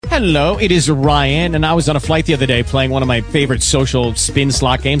Hello, it is Ryan, and I was on a flight the other day playing one of my favorite social spin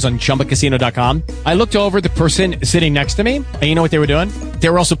slot games on ChumbaCasino.com. I looked over at the person sitting next to me, and you know what they were doing? They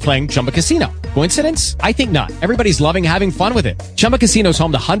were also playing Chumba Casino. Coincidence? I think not. Everybody's loving having fun with it. Chumba Casino is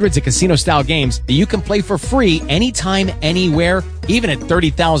home to hundreds of casino-style games that you can play for free anytime, anywhere, even at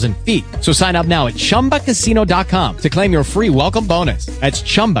 30,000 feet. So sign up now at ChumbaCasino.com to claim your free welcome bonus. That's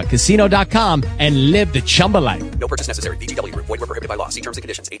ChumbaCasino.com and live the Chumba life. No purchase necessary. VGW. Void where prohibited by law. See terms and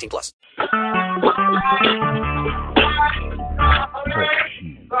conditions. 18+.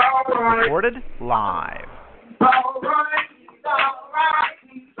 Recorded live.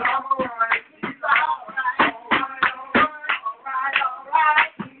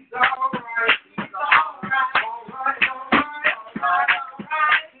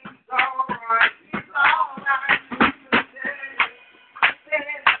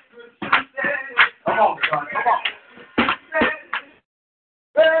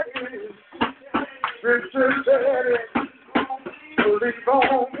 Believe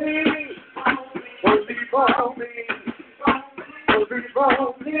on me, believe on me, believe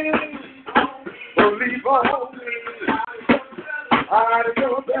on me, believe on me. Out of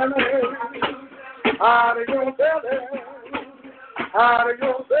your belly, out of your belly, out of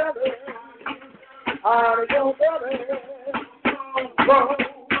your belly, out of your belly. Flow,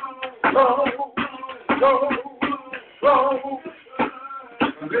 flow, flow, flow.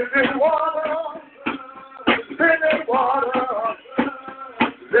 Living water, living water.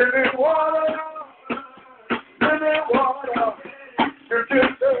 Living water, living water. Scripture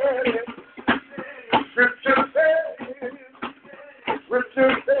said it. Scripture said it.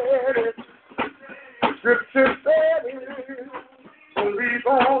 Scripture said it. Scripture said it. Believe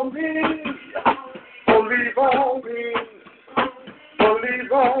on me. Believe on me.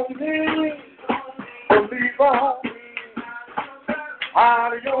 Believe on me. Believe on me.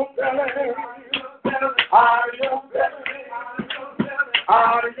 Out of your belly. Out of your belly.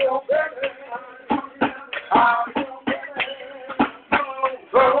 Out of your belly, out of your belly,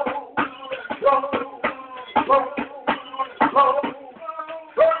 flow, flow, flow, flow,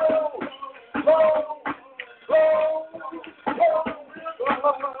 flow, flow, flow,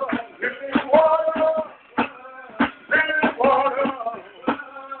 living water, living water, living water,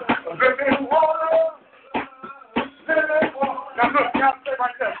 living water. Now look, y'all stay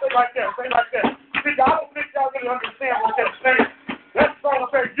right there, stay right there, stay right there. See, I don't think y'all really understand what they're saying. Let's all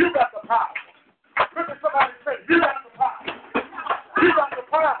say, you got the power. Look at somebody say, you got the power. You got the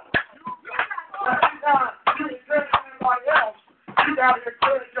power. Now, you encourage anybody else, you got to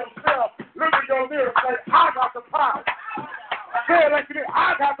encourage yourself. Look at your mirror and say, I got the power. Say it like you did,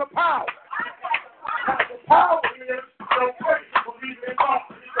 I got the power. The power is your faith to believe in God.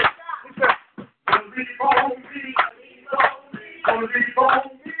 He said, believe on me. Believe on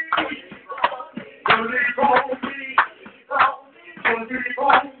me. Believe on me. Believe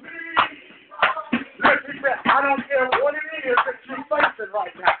on me. Listen, I don't care what it is that you're facing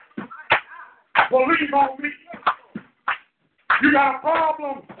right now. Believe on me. You got a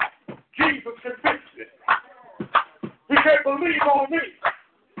problem, Jesus can fix it. He said, believe on me.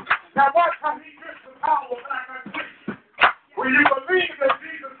 Now watch how he gets the power back on Jesus. When you believe that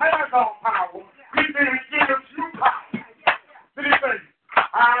Jesus has all power, he then gives you power. Then he says,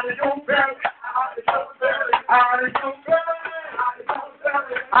 out of your belly, out of your belly, out of your belly.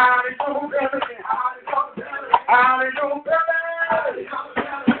 Out of your belly, out of your belly.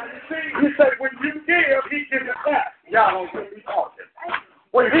 See, he said, when you give, he gives it back. Y'all don't hear me talking.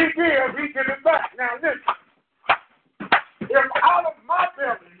 When he gives, he gives it back. Now listen, if out of my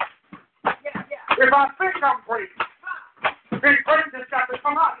belly, if I think I'm crazy, then crazy's got to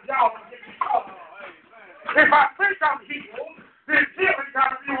come out. Y'all don't hear me talking. If I think I'm healed, then healing got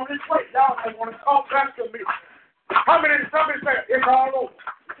to be on its way. Y'all don't want to talk back to me. How many somebody say it's all over?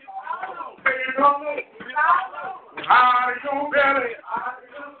 It's all over. Out of your belly.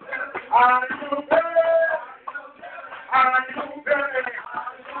 Out of your belly. Out of your belly.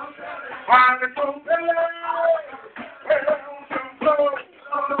 Out of your belly. Flow,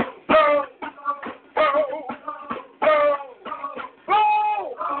 flow, flow, flow,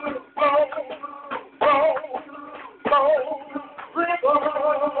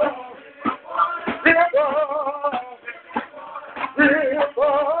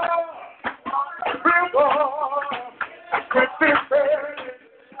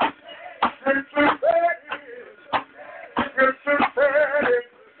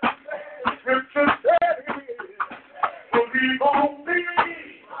 Scripture said it.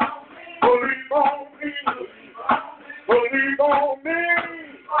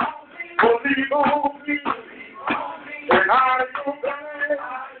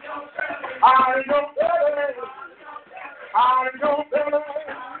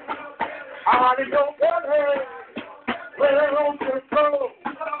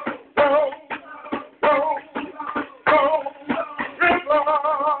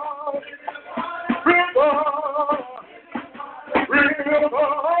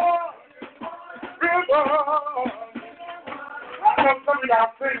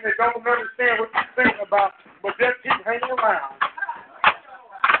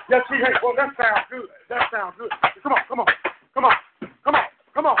 Yes, he has. Well, that sounds good. That sounds good. Come on, come on, come on, come on,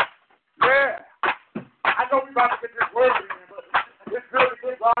 come on. Yeah. I know we about to get this word in, but it's good to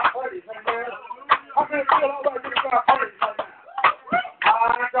get God praise. Amen. How many feel all right getting God praise right now?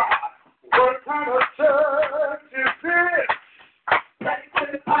 My God. What kind of church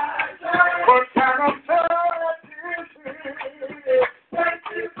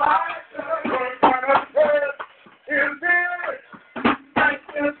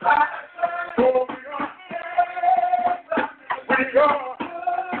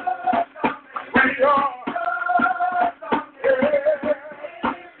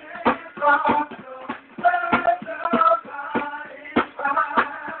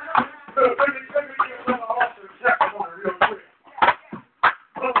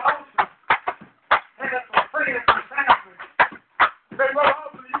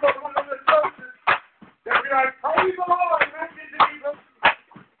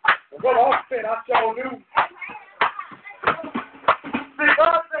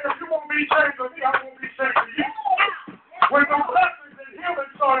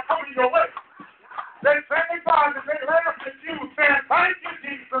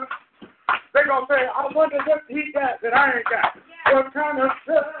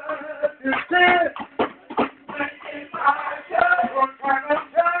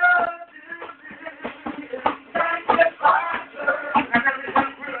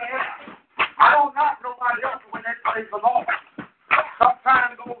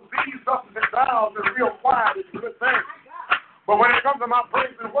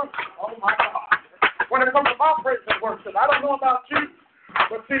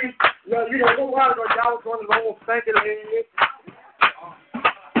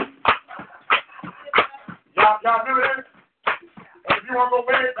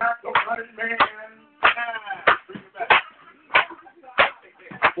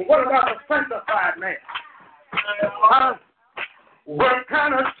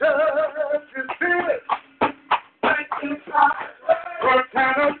is this? What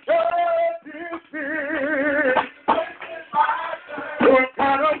kind of church is this? What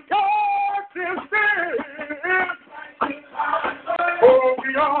kind of church is this? Oh,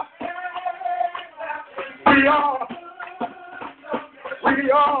 we are.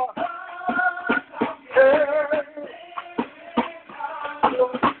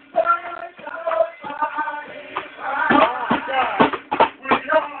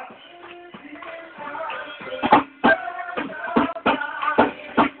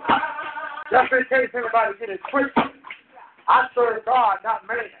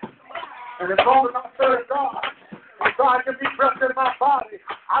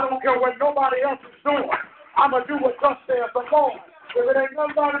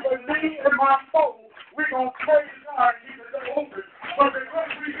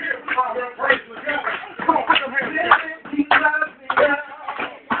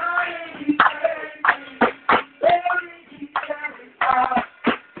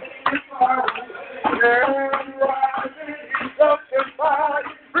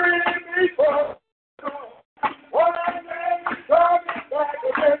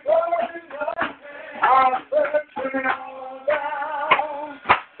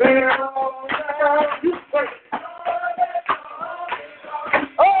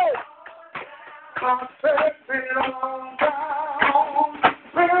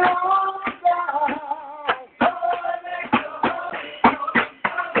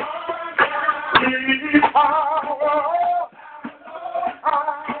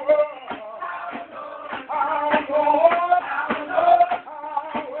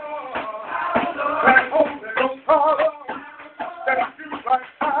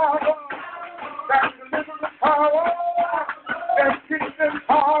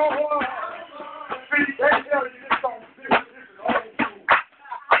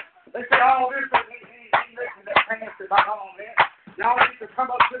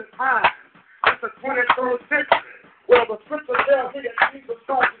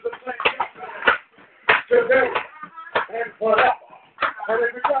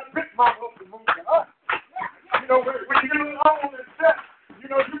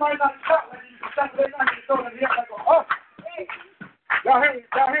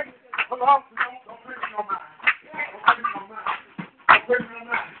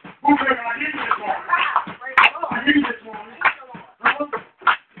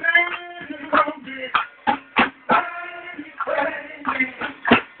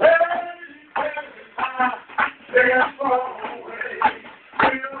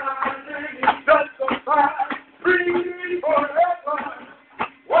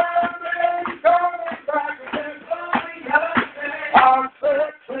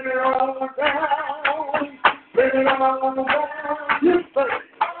 You say.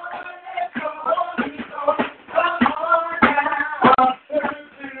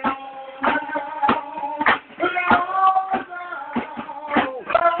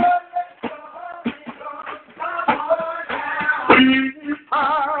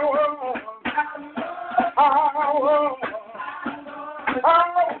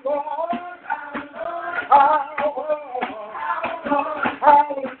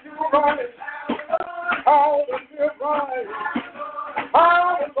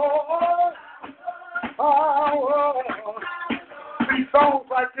 These songs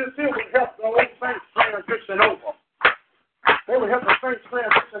like this here would help the old saints transition over. They would help the saints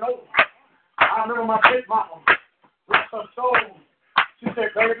transition over. I remember my big mama, bless her soul. She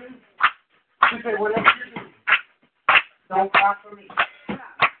said, baby, she said, whatever you do, don't cry for me.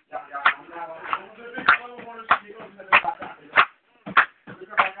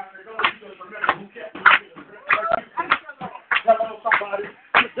 Hello, somebody.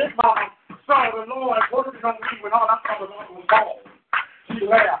 Big mama saw the Lord working on me when all I saw was ball. She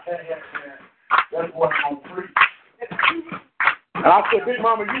laughed. That boy on free. And I said, Big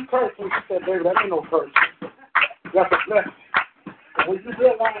Mama, you cursing. She said, baby, that ain't no curse. That's a blessing. And when you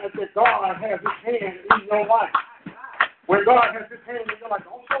realize that God has his hand in your life, when God has his hand in your life,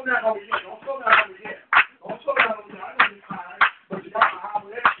 don't slow down over here. Don't slow down over here. Don't slow down over here. I know you're tired, but you got to have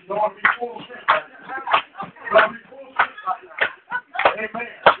it. You don't want to be full of shit right now. You want to be full of shit right now.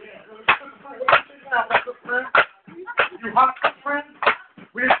 Amen. Yeah. Sit down, Mr. Friend. You hot, friend?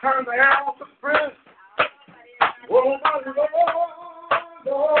 We turn the air off, friend. Oh, my Lord,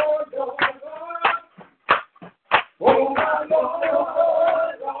 Lord, Lord, Lord. Oh, my Lord,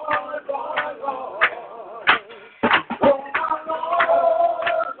 Lord, Lord, Lord. Oh, my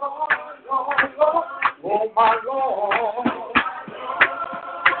Lord, Lord, Lord, Lord. Oh, my Lord.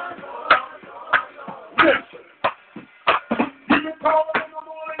 Listen. You can call it in the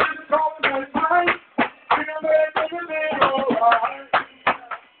morning, you can call it at night. You can make everything all right.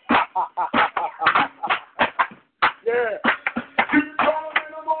 Yeah. You can call it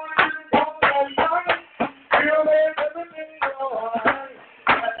in the morning, you can call it at night. You'll make everything all right.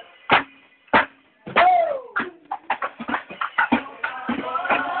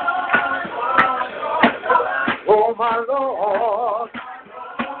 Oh, my Lord.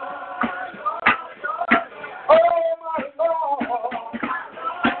 Oh, my Lord.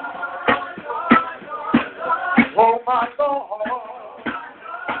 Oh, my Lord.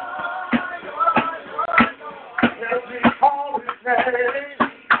 Help me call his name.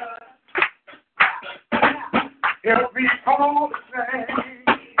 Help me call his name.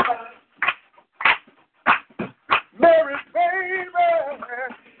 Mary's baby.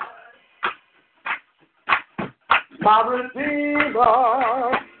 My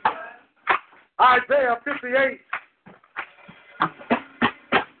Redeemer. Isaiah 58.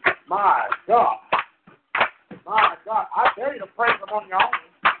 My God. My God. I dare you to praise him on your own.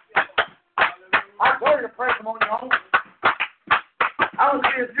 I dare you to praise him on your own. I want to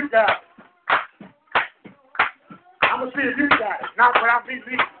see if you got it. I'm going to see if you got it. Not without me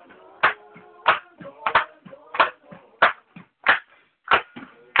leaving.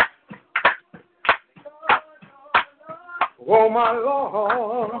 Oh, my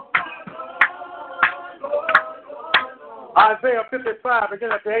Lord. Isaiah 55,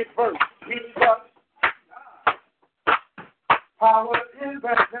 again at the 8th verse. Jesus. Power in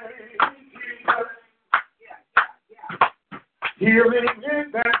that name, Jesus. Healing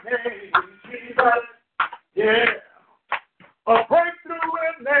in that name, Jesus. Yeah. A breakthrough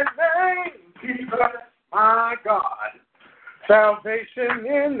in that name, Jesus. My God. Salvation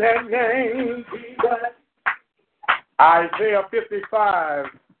in that name, Jesus. Isaiah 55,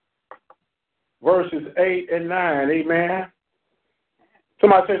 verses 8 and 9. Amen.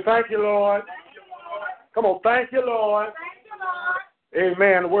 Somebody say, thank you, Lord. Come on, thank you, Lord.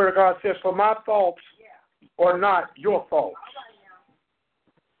 Amen. The Word of God says, for my thoughts are not your thoughts,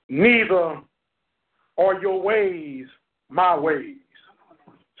 neither are your ways my ways,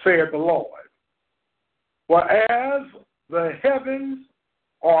 saith the Lord. For as the heavens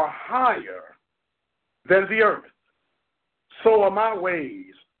are higher than the earth, so are my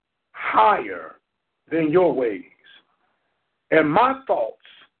ways higher than your ways, and my thoughts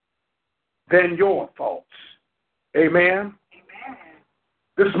than your thoughts. Amen.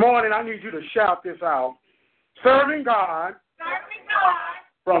 This morning, I need you to shout this out. Serving God,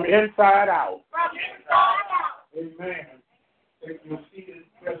 from inside out. Amen. Take your seat in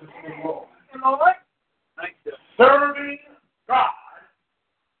the presence of the Lord. Thank you. Serving God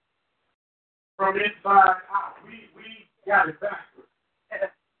from inside out. We got it backwards.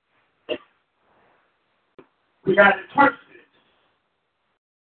 We got it twisted.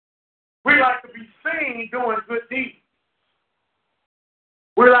 We like to be seen doing good deeds.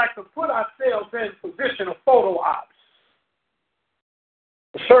 We like to put ourselves in position of photo ops.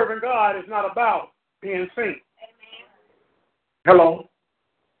 Serving God is not about being seen. Amen. Hello.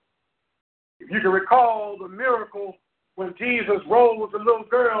 If you can recall the miracle when Jesus rose a little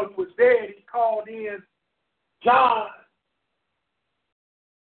girl who was dead, he called in John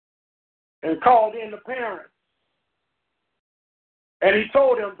and called in the parents. And he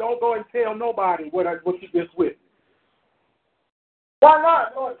told them, don't go and tell nobody what you just witnessed. Why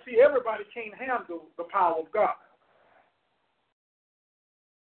not? Lord, see, everybody can't handle the power of God.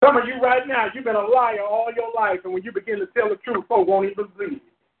 Some of you right now, you've been a liar all your life, and when you begin to tell the truth, folks won't even believe it.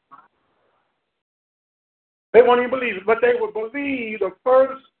 They won't even believe it, but they will believe the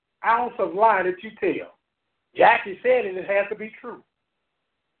first ounce of lie that you tell. Jackie said it has to be true.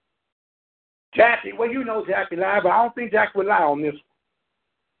 Jackie, well, you know Jackie lied, but I don't think Jackie would lie on this one.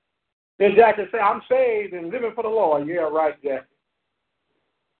 Then Jackie said, I'm saved and living for the Lord. Yeah, right, Jackie.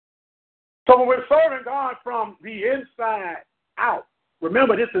 So when we're serving God from the inside out,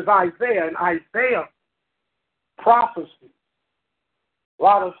 remember this is Isaiah, and Isaiah prophecy. A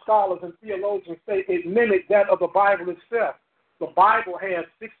lot of scholars and theologians say it mimicked that of the Bible itself. The Bible has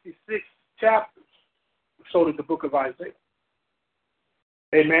 66 chapters. So did the book of Isaiah.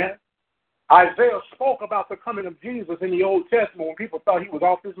 Amen. Isaiah spoke about the coming of Jesus in the Old Testament when people thought he was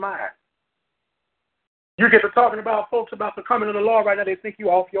off his mind. You get to talking about folks about the coming of the Lord right now, they think you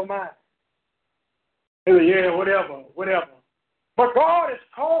off your mind. They say, yeah, whatever. But God is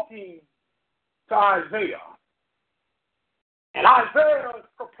talking to Isaiah. And Isaiah is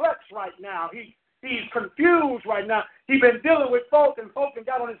perplexed right now. He's confused right now. He's been dealing with folk, and folk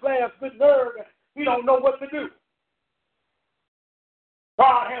got on his last good nerve, and he don't know what to do.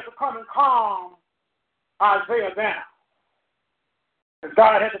 God has to come and calm Isaiah down. And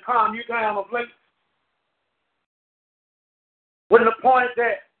God had to calm you down of late. We're to the point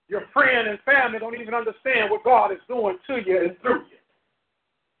that your friend and family don't even understand what God is doing to you and through you.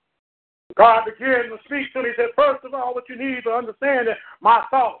 God began to speak to me. He said, first of all, what you need to understand is my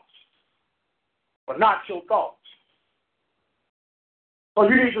thoughts, but not your thoughts. So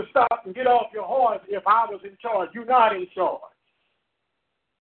you need to stop and get off your horse. If I was in charge, you're not in charge.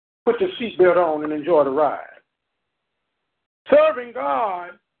 Put your seatbelt on and enjoy the ride. Serving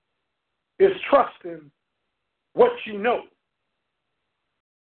God is trusting what you know.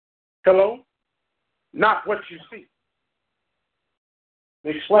 Hello? Not what you see.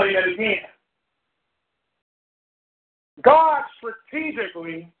 Let me explain that again. God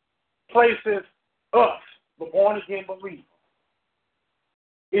strategically places us, the born-again believer,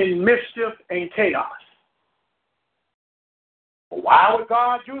 in mischief and chaos. Why would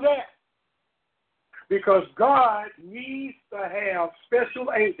God do that? Because God needs to have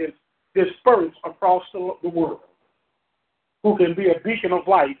special agents dispersed across the world who can be a beacon of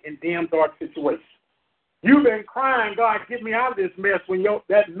light in dim, dark situations. You've been crying, God, get me out of this mess, when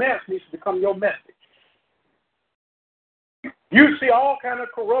that mess needs to become your message. You see all kind of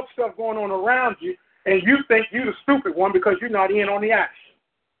corrupt stuff going on around you, and you think you're the stupid one because you're not in on the action.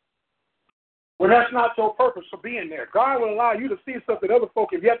 Well, that's not your purpose for being there. God will allow you to see stuff that other folk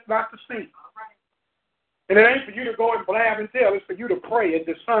have yet not to see. And it ain't for you to go and blab and tell. It's for you to pray and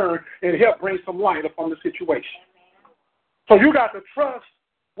discern and help bring some light upon the situation. So you got to trust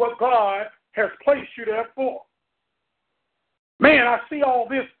what God has placed you there for. Man, I see all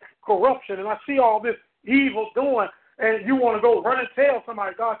this corruption and I see all this evil doing, and you want to go run and tell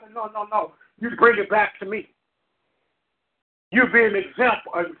somebody. God said, no. You bring it back to me. You be an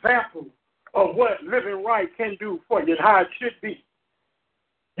example of what living right can do for you and how it should be.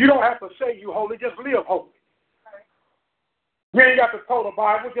 You don't have to say you holy, just live holy. You ain't got to quote a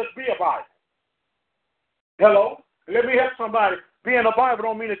Bible, just be a Bible. Hello? Let me help somebody. Being a Bible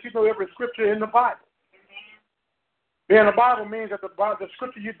don't mean that you know every scripture in the Bible. Being a Bible means that the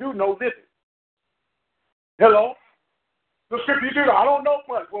scripture you do know live it. Hello? The scripture you do know, I don't know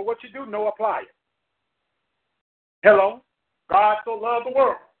much. Well, what you do know, apply it. Hello? God so loved the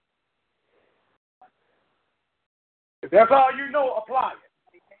world. If that's all you know, apply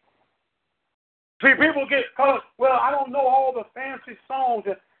it. See, people get caught, well, I don't know all the fancy songs.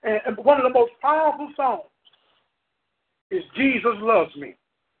 And one of the most powerful songs is Jesus Loves Me.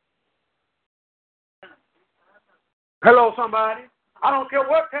 Hello, somebody. I don't care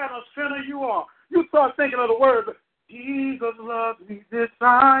what kind of sinner you are. You start thinking of the words, Jesus loves me, this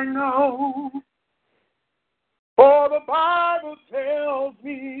I know. For the Bible tells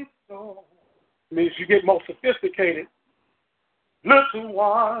me so. It means you get more sophisticated. Little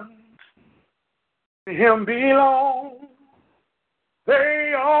ones, to him belong.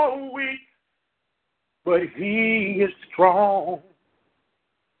 They are weak, but he is strong.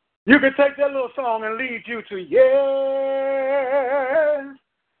 You can take that little song and lead you to yes,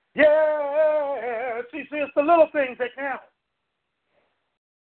 yes. See, it's the little things that count.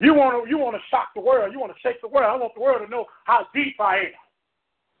 You want to shock the world. You want to shake the world. I want the world to know how deep I am.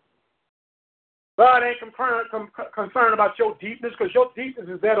 God ain't concerned about your deepness, because your deepness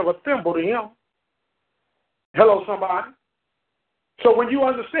is that of a thimble to him. Hello, somebody. So when you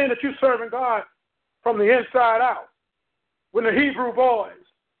understand that you're serving God from the inside out, when the Hebrew boys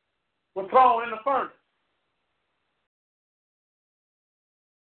were thrown in the furnace,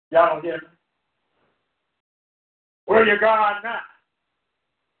 y'all don't get me? Where your God now?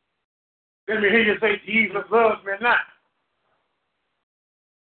 Let me hear you say, Jesus loves me now.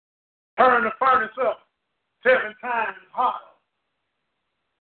 Turn the furnace up 7 times hotter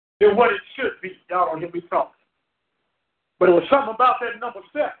than what it should be. Y'all don't hear me talking. But it was something about that number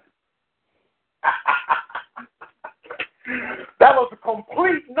 7. That was a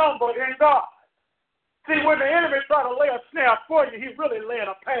complete number in God. See, when the enemy try to lay a snare for you, he's really laying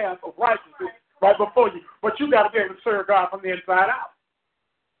a path of righteousness right before you. But you got to be able to serve God from the inside out.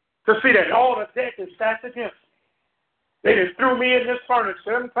 To see that all the deck is stacked against me. They just threw me in this furnace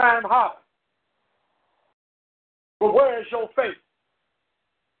 7 times hotter. But where is your faith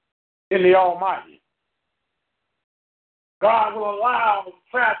in the Almighty? God will allow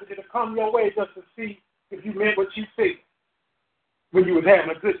tragedy to come your way just to see if you meant what you said when you was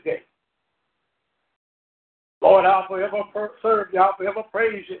having a good day. Lord, I'll forever serve you. I'll forever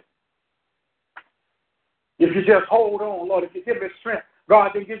praise you. If you just hold on, Lord, if you give me strength,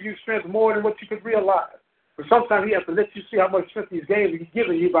 God can give you strength more than what you could realize. But sometimes he has to let you see how much strength he's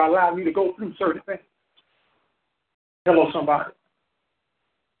giving you by allowing you to go through certain things. Hello, somebody.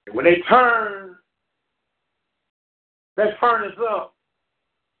 And when they turn that furnace up,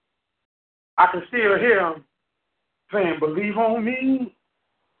 I can still hear them saying, believe on me.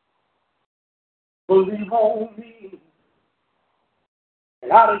 Believe on me.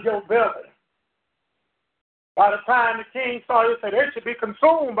 And out of your belly. By the time the king saw it, he said, they should be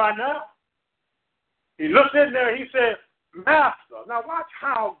consumed by now. He looked in there, he said, Master. Now watch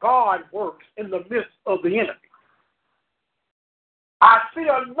how God works in the midst of the enemy. I see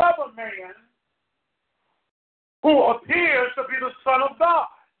another man who appears to be the Son of God.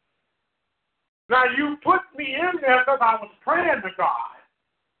 Now you put me in there because I was praying to God,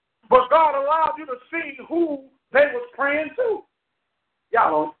 but God allowed you to see who they was praying to.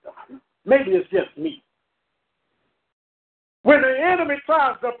 Y'all don't, maybe it's just me. When the enemy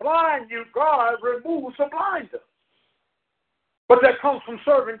tries to blind you, God removes the blinder. But that comes from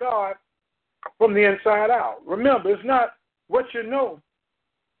serving God from the inside out. Remember, it's not what you know.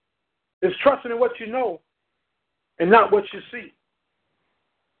 It's trusting in what you know and not what you see.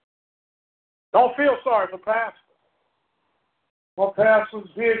 Don't feel sorry for pastors. Well, pastor's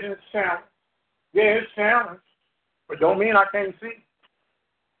vision is challenged. Yeah, it's challenged, but don't mean I can't see.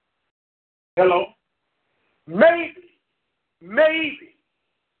 Hello? Maybe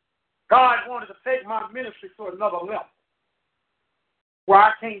God wanted to take my ministry to another level where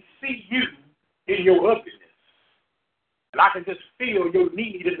I can't see you in your ugliness. And I can just feel your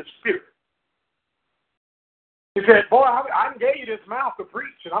need in the spirit. He said, boy, I gave you this mouth to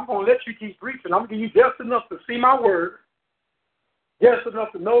preach, and I'm going to let you keep preaching. I'm going to give you just enough to see my word, just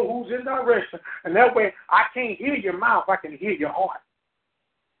enough to know who's in direction. And that way, I can't hear your mouth, I can hear your heart.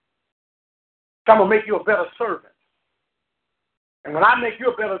 So I'm going to make you a better servant. And when I make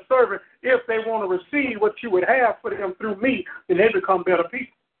you a better servant, if they want to receive what you would have for them through me, then they become better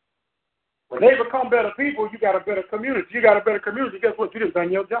people. When they become better people, you got a better community. You got a better community, guess what? You just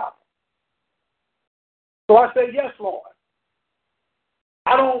done your job. So I say, yes, Lord.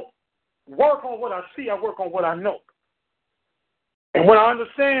 I don't work on what I see, I work on what I know. And when I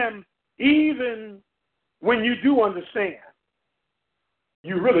understand, even when you do understand,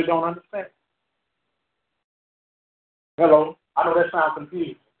 you really don't understand. Hello? I know that sounds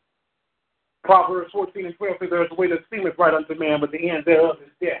confusing. Proverbs 14 and 12 says there is a way that seemeth right unto man, but the end thereof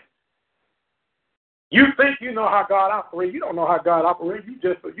is death. You think you know how God operates. You don't know how God operates. You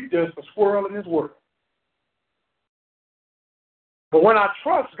just a squirrel in his world. But when I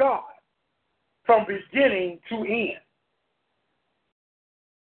trust God from beginning to end,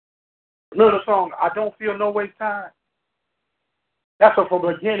 remember the song, I Don't Feel No Waste Time? That's a from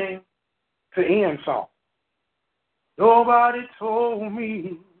beginning to end song. Nobody told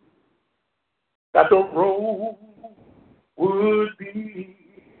me that the road would be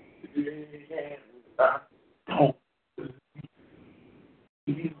easy. I don't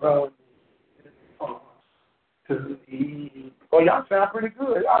believe to thee. Oh, y'all sound pretty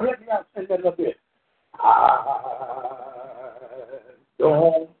good. Y'all hear me out sing that a little bit. I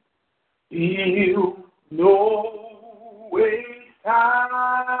don't feel no way time.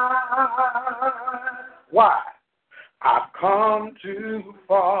 Why? I've come too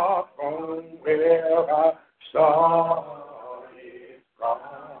far from where I started from.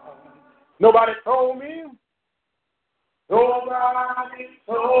 Nobody told me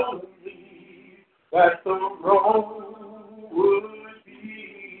that the road would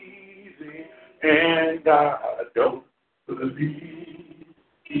be easy, and I don't believe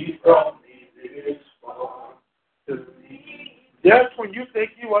he brought me this far to leave. Just when you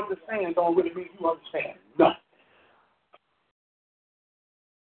think you understand, don't really mean you understand nothing.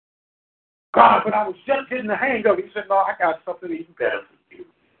 God, but I was just getting the hang of it. He said, no, I got something even better for you.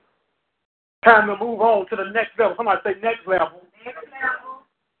 Time to move on to the next level. Somebody say next level. Next level.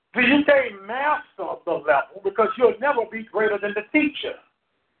 See, you can't master the level because you'll never be greater than the teacher.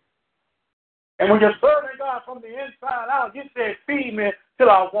 And when you're serving God from the inside out, you say, feed me till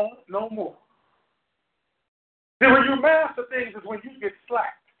I want no more. See, when you master things is when you get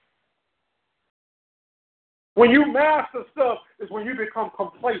slack. When you master stuff is when you become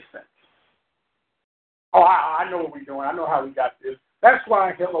complacent. Oh, I know what we're doing. I know how we got this. That's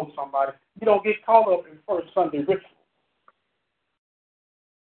why, hello, somebody, you don't get caught up in first Sunday rituals.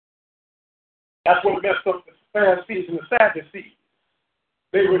 That's what messed up the Pharisees and the Sadducees.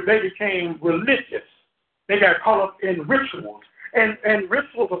 They became religious. They got caught up in rituals. And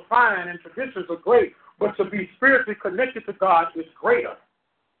rituals are fine and traditions are great, but to be spiritually connected to God is greater.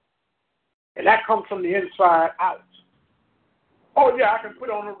 And that comes from the inside out. Oh, yeah, I can put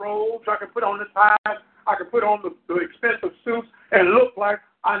on the robes, I can put on the ties, I can put on the expensive suits and look like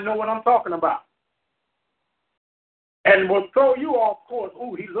I know what I'm talking about. And will throw you off course.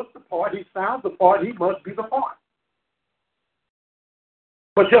 Oh, he looks the part, he sounds the part, he must be the part.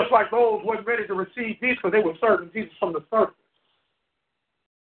 But just like those weren't ready to receive Jesus because they were serving Jesus from the surface.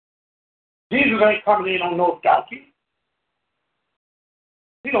 Jesus ain't coming in on no donkey.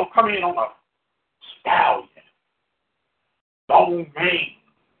 He don't come in on a stallion, long mane,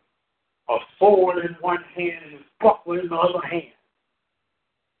 a sword in one hand and a buckler in the other hand,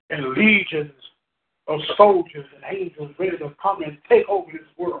 and legions of soldiers and angels ready to come and take over this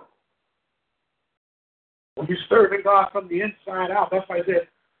world. When you're serving God from the inside out, that's why I said,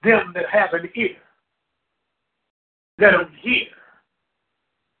 them that have an ear, let them hear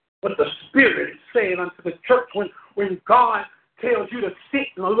what the Spirit is saying unto the church when God tells you to sit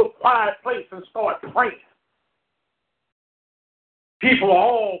in a little quiet place and start praying. People are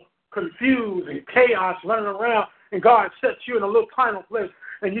all confused and chaos running around, and God sets you in a little tiny place,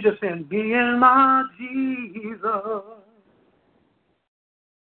 and you just saying, me and my Jesus,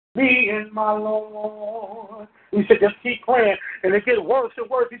 me and my Lord. He said, just keep praying, and it gets worse and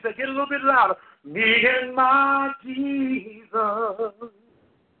worse. He said, get a little bit louder. Me and my Jesus,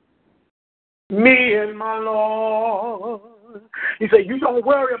 me and my Lord. He said, you don't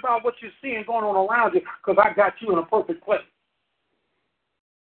worry about what you're seeing going on around you because I got you in a perfect place.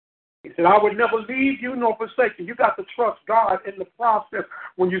 He said, I would never leave you nor forsake you. You got to trust God in the process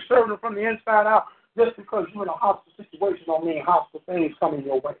when you're serving Him from the inside out. Just because you're in a hostile situation don't mean hostile things coming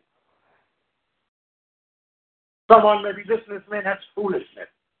your way. Someone may be listening to me, that's foolishness.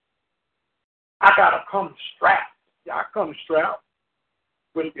 I got to come strapped. Yeah, I come strapped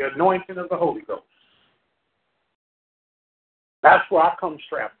with the anointing of the Holy Ghost. That's where I come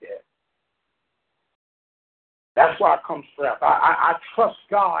strapped at. That's why I come strapped. I trust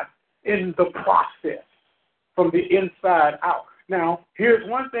God in the process from the inside out. Now, here's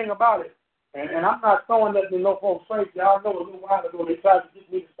one thing about it, and I'm not throwing that in no folks' face. Y'all know a little while ago they tried to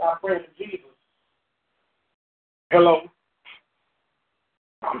get me to stop praying to Jesus. Hello.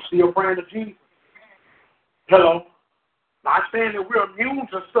 I'm still praying to Jesus. Hello. Not saying that we're immune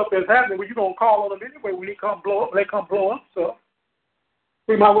to stuff that's happening, but you're going to call on them anyway when they come blow up stuff.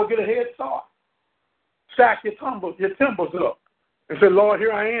 We might well get a head start. Stack your timbers up and say, Lord,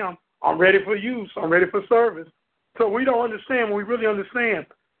 here I am. I'm ready for use. I'm ready for service. So we don't understand when we really understand.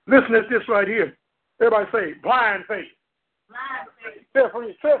 Listen to this right here. Everybody say, blind faith. Blind faith. Say it from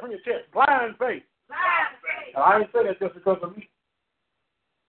your chest. Blind faith. Blind faith. Now, I ain't say that just because of me.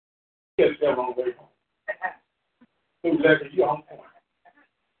 Yes, that wrong way home. Exactly, you're on point.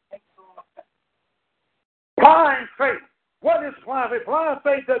 Blind faith. What is blind faith? Blind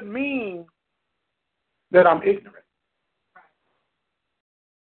faith doesn't mean that I'm ignorant.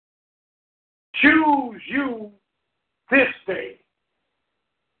 Choose you this day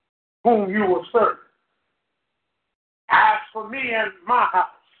whom you will serve. As for me and my house,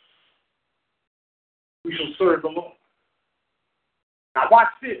 we shall serve the Lord. Now watch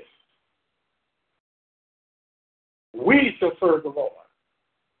this. We shall serve the Lord.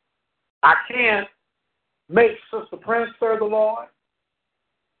 I can't make Sister Prince serve the Lord.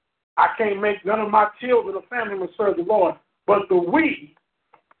 I can't make none of my children or family members serve the Lord. But the we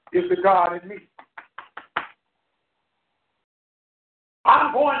is the God in me.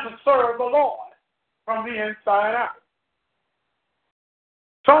 I'm going to serve the Lord from the inside out.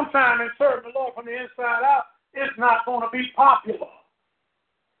 Sometimes in serving the Lord from the inside out, it's not going to be popular.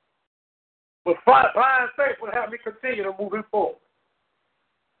 But blind faith will help me continue to move it forward.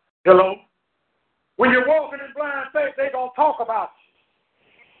 Hello? When you're walking in blind faith, they're going to talk about you.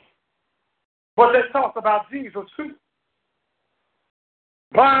 But they talk about Jesus too.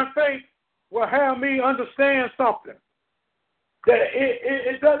 Blind faith will help me understand something. That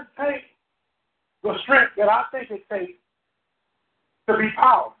it doesn't take the strength that I think it takes to be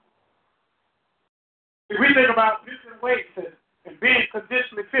powerful. If we think about different weights and being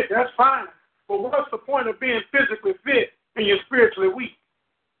conditionally fit, that's fine. But what's the point of being physically fit and you're spiritually weak?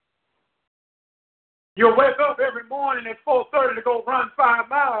 You'll wake up every morning at 4:30 to go run 5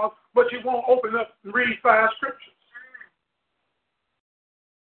 miles, but you won't open up and read 5 scriptures.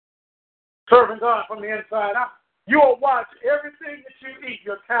 Serving God from the inside out. You'll watch everything that you eat.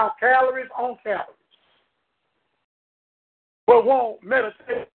 You'll count calories on calories. But won't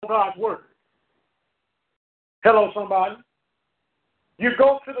meditate on God's word. Hello, somebody. You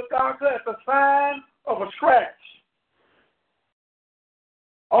go to the doctor at the sign of a scratch.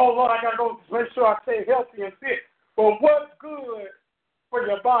 Oh, Lord, I got to go make sure I stay healthy and fit. But what's good for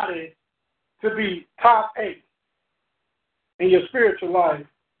your body to be top 8 in your spiritual life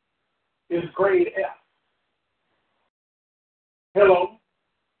is grade F. Hello?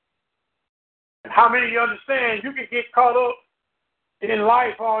 How many of you understand you can get caught up in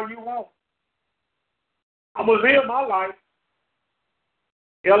life all you want? I'm going to live my life,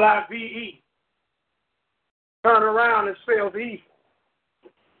 L-I-V-E. Turn around and spells evil.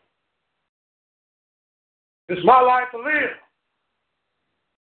 It's my life to live.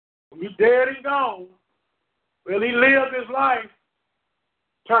 When he's dead and gone, well, he lived his life.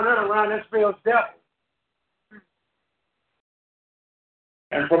 Turn that around, that spells devil.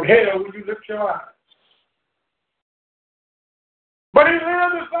 And from hell will you lift your eyes. But he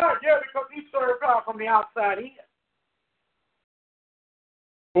lived his life, yeah, because he served God from the outside in.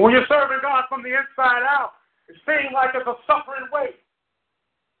 But when you're serving God from the inside out, it seems like it's a suffering way.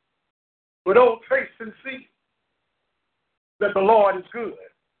 But oh, taste and see that the Lord is good.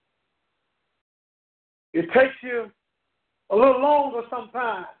 It takes you a little longer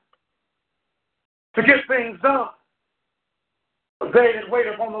sometimes to get things done. But they that wait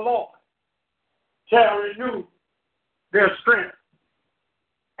upon the Lord shall renew their strength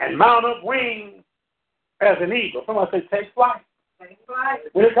and mount up wings as an eagle. Somebody say, take flight. Take flight.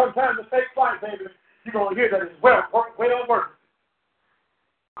 When it comes time to take flight, baby, you're going to hear that it's well worth.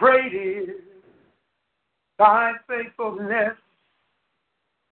 Great is thy faithfulness.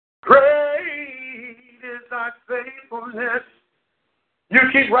 Great is thy faithfulness. You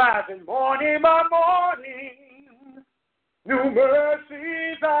keep rising morning by morning. New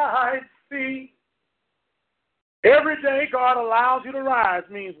mercies I see. Every day God allows you to rise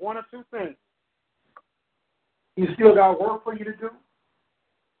means one or two things. You still got work for you to do.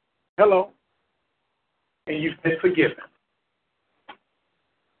 Hello. And you've been forgiven.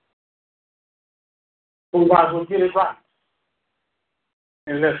 So might as well get it right.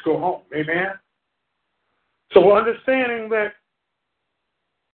 And let's go home. Amen. So understanding that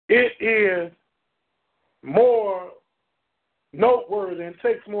it is more noteworthy and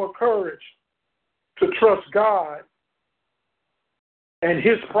takes more courage to trust God and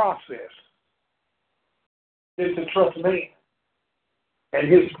his process than to trust man and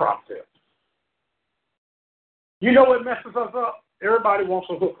his process. You know what messes us up? Everybody wants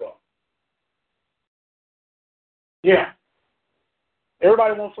a hookup. Yeah.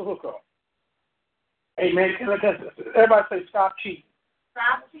 Everybody wants a hookup. Amen. Everybody say, stop cheating.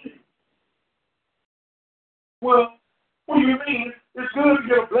 Stop cheating. Well, what do you mean? It's good to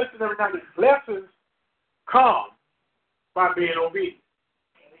get a blessing every now and then. Blessings come by being obedient.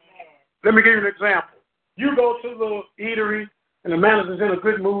 Amen. Let me give you an example. You go to the eatery and the manager's in a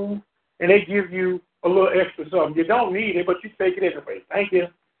good mood and they give you a little extra something. You don't need it, but you take it anyway. Thank you.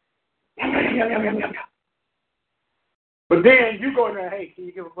 Yum, yum, yum, yum, yum, yum. But then you go in there, hey, can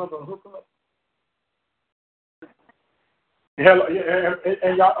you give a brother a hookup? Hello,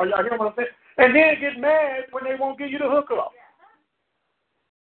 and y'all hear what I'm saying? And then get mad when they won't give you the hookup.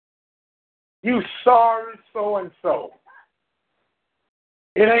 You sorry so-and-so.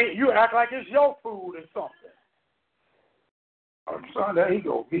 It ain't, you act like it's your food or something. I'm sorry, there he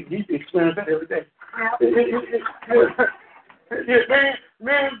go. He experienced that every day.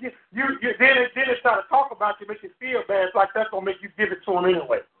 Man, you then they try to talk about you, make you feel bad. It's like that's gonna make you give it to him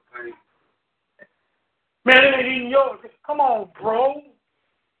anyway. Man, it ain't even yours. Come on, bro.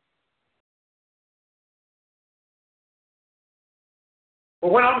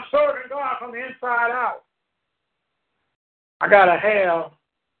 But when I'm serving God from the inside out, I gotta have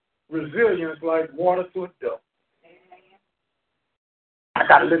resilience like water to a duck. I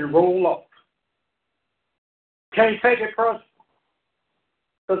gotta let it roll off. Can't take it personal.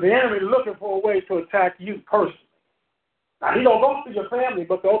 Because the enemy is looking for a way to attack you personally. Now, he don't go to your family,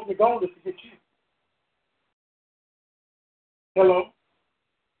 but the ultimate goal is to get you. Hello?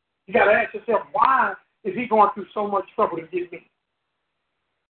 You got to ask yourself, why is he going through so much trouble to get me?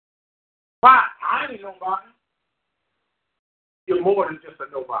 Why? I ain't nobody. You're more than just a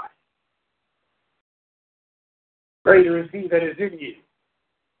nobody. Greater is he that is in you.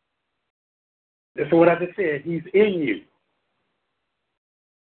 That's what I just said. He's in you.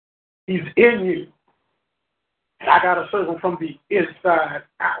 He's in you. And I got to serve him from the inside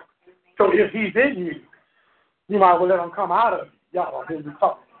out. So if he's in you, you might well let him come out of you. Y'all don't hear me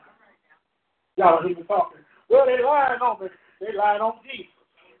talking. Y'all don't hear me talking. Well, they lying on me. They lying on Jesus.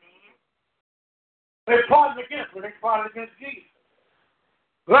 They plotting against me. They plotting against Jesus.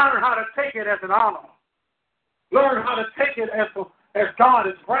 Learn how to take it as an honor. Learn how to take it as God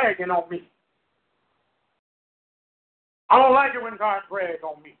is bragging on me. I don't like it when God brags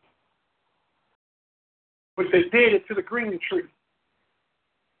on me. But they did it to the green tree.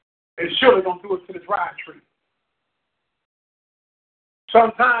 They surely don't do it to the dry tree.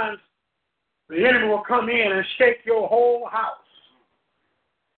 Sometimes the enemy will come in and shake your whole house.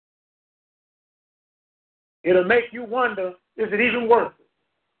 It'll make you wonder, is it even worth it?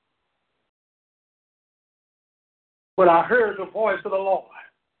 But I heard the voice of the Lord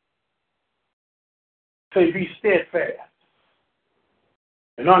say, be steadfast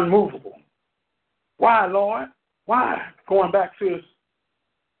and unmovable. Why, Lord? Why? Going back to his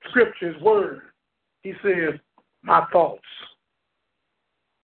scripture, his word, he says, my thoughts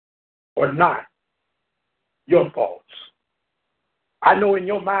are not your thoughts. I know in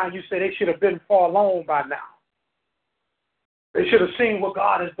your mind you say they should have been far along by now. They should have seen what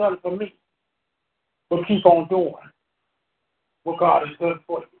God has done for me. But keep on doing what God has done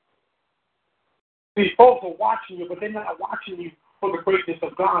for you. These folks are watching you, but they're not watching you for the greatness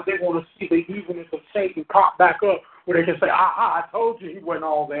of God. They want to see the evilness of Satan pop back up where they can say, I told you he wasn't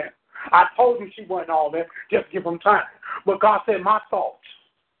all that. I told you she wasn't all that. Just give them time. But God said, my thoughts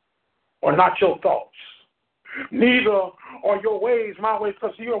are not your thoughts. Neither are your ways my ways.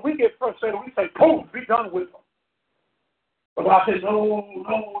 Because, we get frustrated. We say, boom, be done with them. But God says,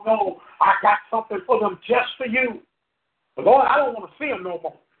 no. I got something for them just for you. But Lord, I don't want to see them no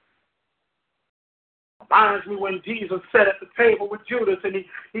more. Reminds me when Jesus sat at the table with Judas and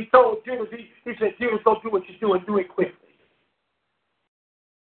he told Judas, he said, Judas, don't do what you do and do it quickly.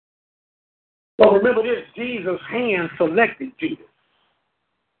 So remember this, Jesus' hand selected Judas.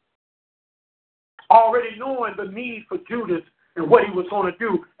 Already knowing the need for Judas and what he was going to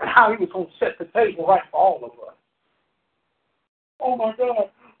do and how he was going to set the table right for all of us. Oh my God.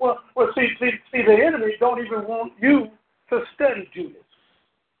 Well, see, the enemy don't even want you to study Judas.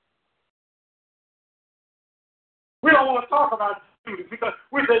 We don't want to talk about Judas because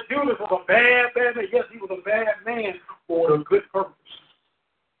we said Judas was a bad man. Yes, he was a bad man for a good purpose.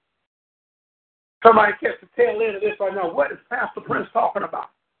 Somebody catch the tail end of this right now. What is Pastor Prince talking about?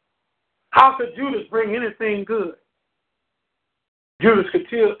 How could Judas bring anything good? Judas could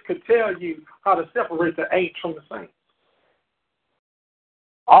tell you how to separate the ain'ts from the saints.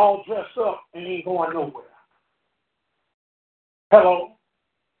 All dressed up and ain't going nowhere. Hello?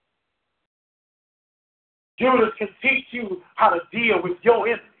 Judas can teach you how to deal with your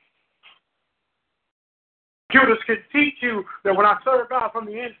enemy. Judas can teach you that when I serve God from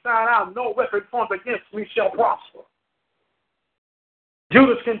the inside out, no weapon formed against me shall prosper.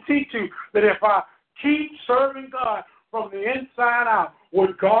 Judas can teach you that if I keep serving God from the inside out,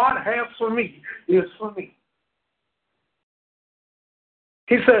 what God has for me is for me.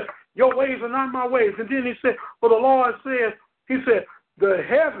 He said, your ways are not my ways. And then he said, for the Lord says, he said, the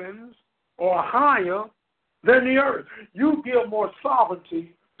heavens are higher than the earth. You give more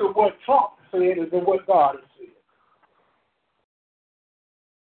sovereignty to what Trump said than what God has said.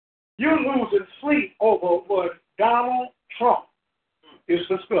 You're losing sleep over what Donald Trump is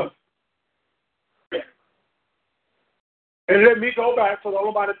discussing. And let me go back so that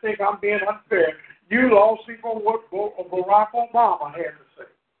nobody think I'm being unfair. You lost sleep on what Barack Obama had to say.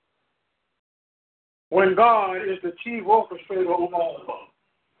 when God is the chief orchestrator of all of them.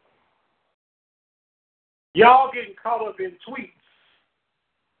 Y'all getting caught up in tweets.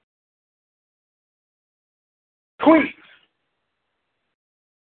 Tweets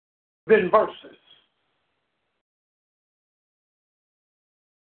than verses.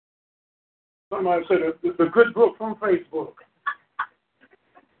 Somebody said the good book from Facebook.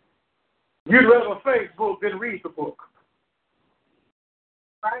 You'd rather Facebook than read the book.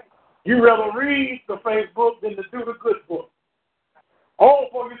 Right. You'd rather read the Facebook than to do the good book.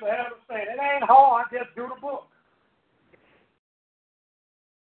 Old folks used to have a saying, it ain't hard, just do the book.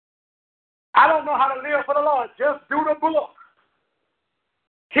 I don't know how to live for the Lord. Just do the book.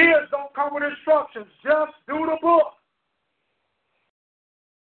 Kids don't come with instructions. Just do the book.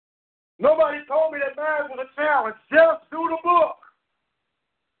 Nobody told me that marriage was a challenge. Just do the book.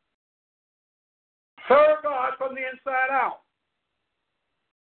 Serve God from the inside out.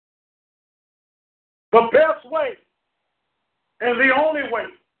 The best way and the only way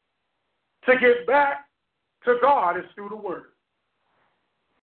to get back to God is through the Word.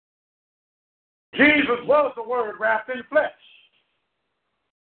 Jesus was the Word wrapped in flesh.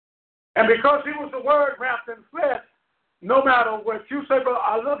 And because he was the Word wrapped in flesh, no matter what you say, brother,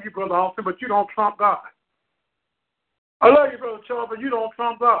 I love you, Brother Austin, but you don't trump God. I love you, Brother Charles, but you don't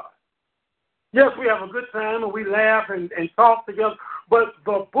trump God. Yes, we have a good time and we laugh and talk together, but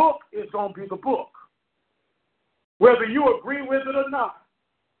the book is going to be the book. Whether you agree with it or not.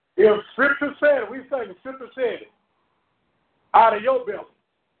 If Scripture said it, we say the Scripture said it, out of your belly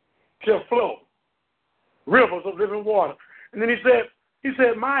shall flow rivers of living water. And then he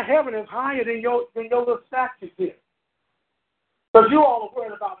said, my heaven is higher than your little statue here. Because you all are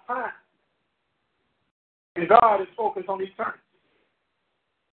worried about time. And God is focused on eternity.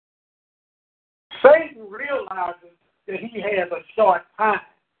 Satan realizes that he has a short time.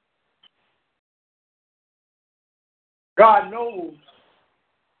 God knows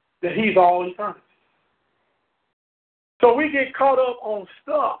that he's all eternity. So we get caught up on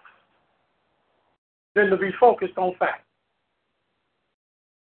stuff than to be focused on fact.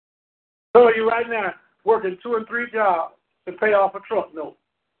 Some of you right now working 2 and 3 jobs to pay off a truck note.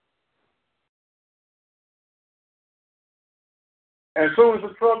 As soon as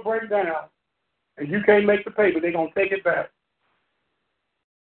the truck breaks down and you can't make the payment, they're going to take it back.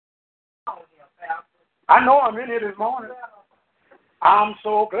 I know I'm in here this morning. I'm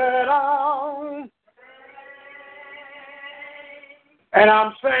so glad and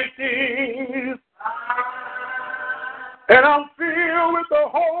I'm sanctified, and I'm filled with the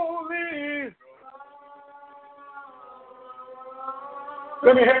Holy.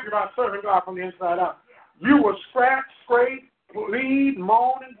 Let me help you by serving God from the inside out. You will scratch, scrape, bleed,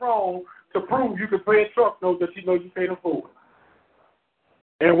 moan, and groan to prove you can pay a truck note that you know you can't afford.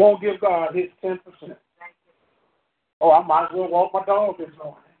 And won't give God his 10%. Oh, I might as well walk my dog this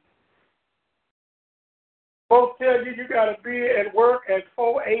morning. Folks tell you got to be at work at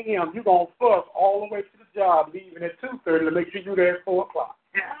 4 a.m. You're going to fuss all the way to the job, leaving at 2:30 to make sure you're there at 4 o'clock.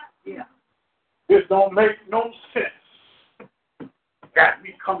 Yeah. This don't make no sense. Got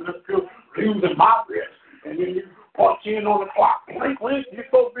me coming up here using my wrist, and then you punch in on the clock. Blink. You're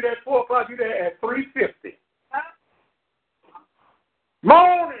supposed to be there at 4 o'clock. You're there at 3:50.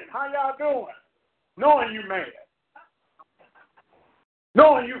 Morning. How y'all doing? Knowing you mad.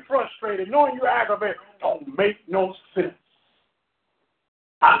 Knowing you frustrated. Knowing you aggravated. Don't make no sense.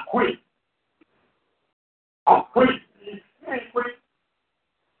 I'm quit. You ain't quit.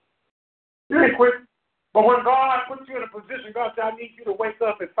 You ain't quit. But when God puts you in a position, God said, I need you to wake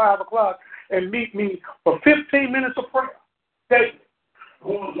up at 5 o'clock and meet me for 15 minutes of prayer daily.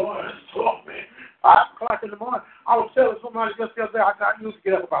 Oh, Lord, that's tough, man. 5 o'clock in the morning. I was telling somebody just the other day, I used to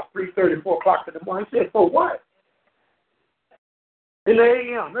get up about 3:30, 4 o'clock in the morning. He said, for what? In the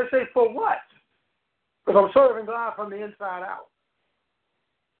a.m. They say, for what? Because I'm serving God from the inside out.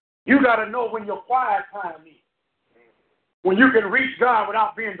 You got to know when your quiet time is. When you can reach God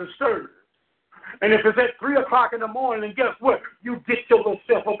without being disturbed. And if it's at 3 o'clock in the morning, then guess what? You get your little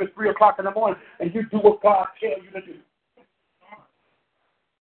self up at 3 o'clock in the morning and you do what God tells you to do.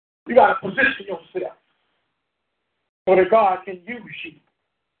 You got to position yourself so that God can use you.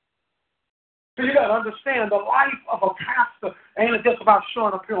 So you got to understand the life of a pastor ain't just about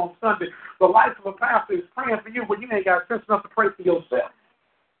showing up here on Sunday. The life of a pastor is praying for you when you ain't got sense enough to pray for yourself.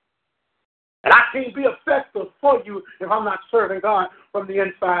 And I can't be effective for you if I'm not serving God from the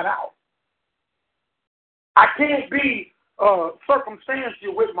inside out. I can't be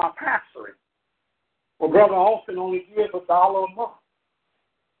circumstantial with my pastoring. Well, Brother Austin only gives $1 a month.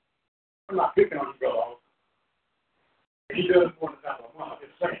 I'm not picking on you, Brother Austin. He does more than $1 a month. I'm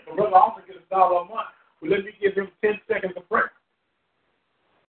just saying. But Brother Austin gets $1 a month. let me give him 10 seconds of prayer.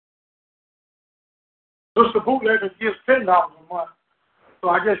 Sister Bootlegger gives $10 a month, so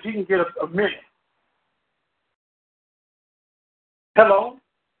I guess he can get a minute. Hello?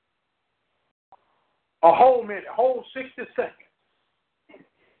 A whole minute, a whole 60 seconds.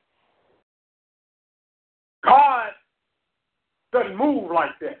 God doesn't move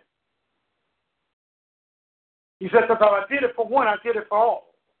like that. He said, because I did it for one, I did it for all.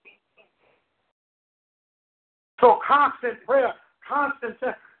 So constant prayer, constant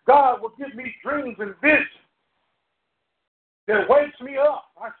prayer. God will give me dreams and visions that wakes me up.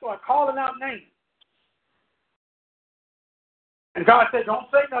 I start calling out names. And God said, don't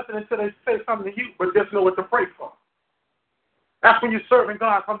say nothing until they say something to you, but just know what to pray for. That's when you're serving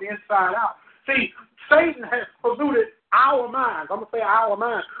God from the inside out. See, Satan has polluted our minds. I'm going to say our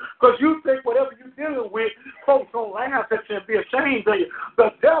minds. Because you think whatever you're dealing with, folks don't laugh at you and be ashamed of you.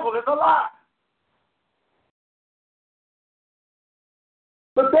 The devil is a lie.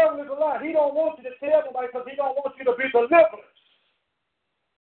 The devil is a lie. He don't want you to tell nobody because he don't want you to be delivered.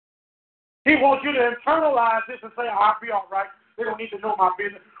 He wants you to internalize this and say, oh, I'll be all right. They don't need to know my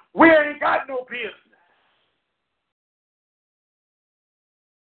business. We ain't got no business.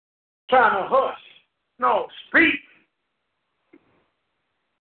 Trying to hush. No, speak.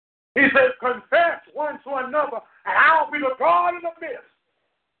 He says, confess one to another, and I'll be the God in the midst.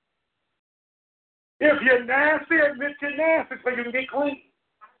 If you're nasty, admit you're nasty so you can get clean.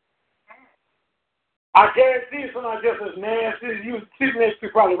 I guarantee somebody just as nasty as you, sitting next to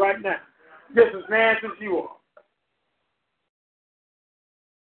you probably right now, just as nasty as you are.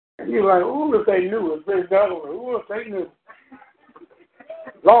 And you're like, ooh, if they knew, if they know, ooh, if they knew.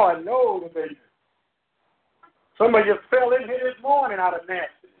 Lord knows if they knew. Some of you fell in here this morning out of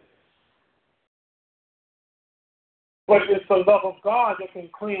nasty. But it's the love of God that can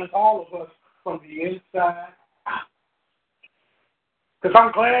cleanse all of us from the inside out. Because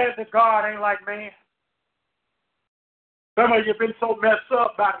I'm glad that God ain't like man. Some of you have been so messed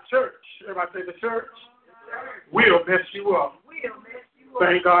up by the church. Everybody say the church will mess you up.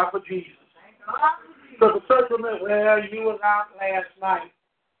 Thank God for Jesus. So the church will say, well, you was out last night.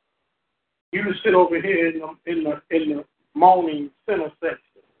 You sit over here in the moaning sinner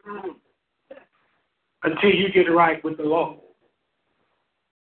section until you get right with the Lord.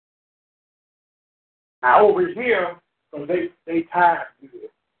 Now over here, so they tired good.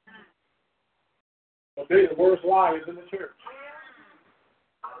 But they're the worst liars in the church.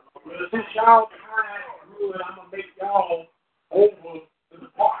 Since y'all tired good, I'm gonna make y'all over the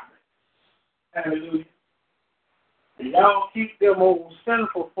department. Hallelujah. And y'all keep them old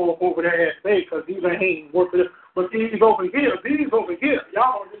sinful folk over there at bay because these ain't working. But these over here,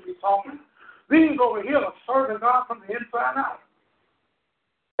 y'all don't really be talking. These over here are serving God from the inside out.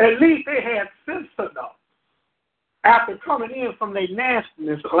 At least they had sense enough after coming in from their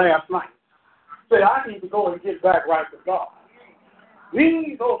nastiness last night. Say, I need to go and get back right with God.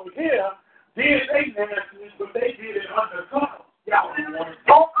 These over here did their nastiness, but they did it undercover. Y'all don't want to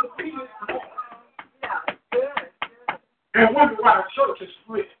talk to people. And wonder why the church is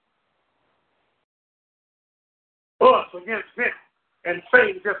split. Us against them. And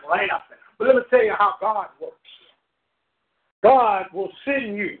Satan just laughing. But let me tell you how God works. God will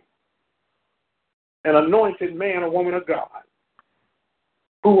send you an anointed man or woman of God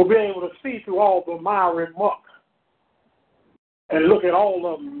who will be able to see through all the miry muck and look at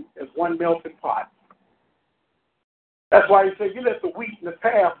all of them as one melting pot. That's why he said, you let the wheat and the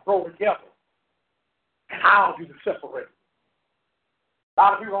tares grow together, and I'll do the separating. A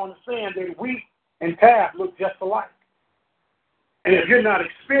lot of people understand that wheat and tares look just alike. And if you're not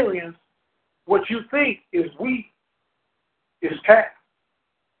experienced, what you think is wheat is tares.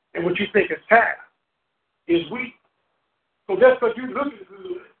 And what you think is tares is wheat. So just because you look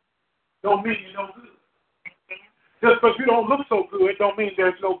good don't mean you're no good. Just because you don't look so good don't mean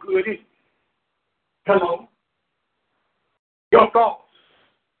there's no good in you. Hello? Your thoughts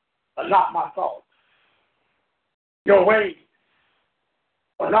are not my thoughts. Your ways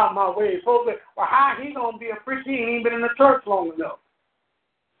are not my ways. So, well, how he going to be a preacher? He ain't even been in the church long enough.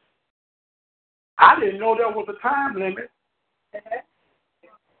 I didn't know there was a time limit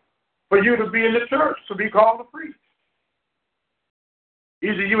for you to be in the church to be called a priest.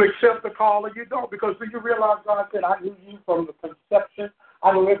 Either you accept the call or you don't, because do you realize God said, I knew you from the conception.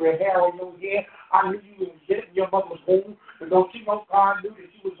 I knew every hair on your head. I knew you was in your mother's womb. And don't you know God knew that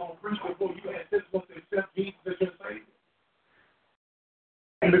you was going to preach before you had this much to accept Jesus as your Savior?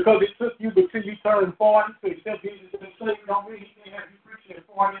 And because it took you until you turned 40 to accept Jesus as your Savior, don't mean he can't have you preaching at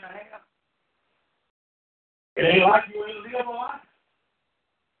 40 and a half. It ain't like you ain't live a life.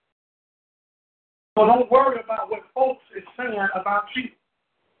 So don't worry about what folks is saying about you.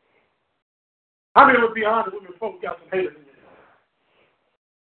 How many would be honest with me, folks got some haters in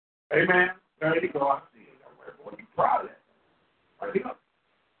there? Amen. There you go. I see it. Boy, you proud of that. Right here.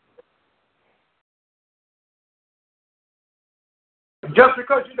 Just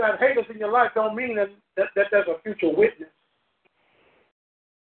because you got haters in your life don't mean that there's a future witness.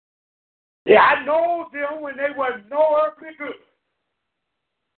 Yeah, I know them when they were no earthly good.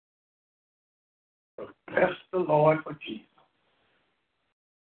 But bless the Lord for Jesus.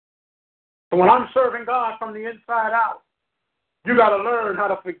 So when I'm serving God from the inside out, you got to learn how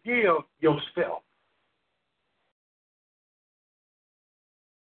to forgive yourself.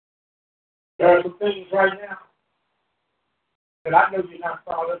 There are some things right now that I know you're not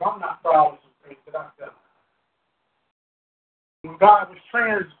proud of. I'm not proud of some things that I've done. When God was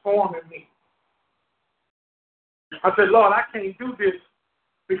transforming me, I said, Lord, I can't do this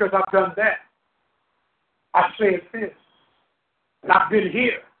because I've done that. I said this, and I've been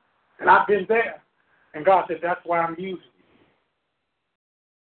here, and I've been there. And God said, that's why I'm using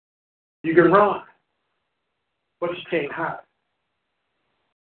you. You can run, but you can't hide.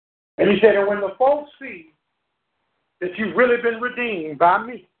 And he said, and when the folks see that you've really been redeemed by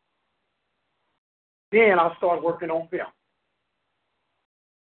me, then I'll start working on them.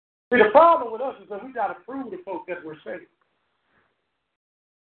 See, the problem with us is that we got to prove to folks that we're saved.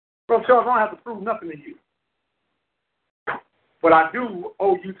 Brother Charles, I don't have to prove nothing to you. But I do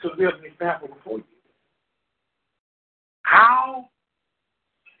owe you to live an example before you. How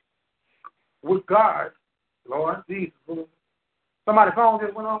would God, Lord Jesus, somebody's phone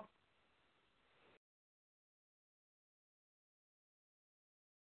just went off?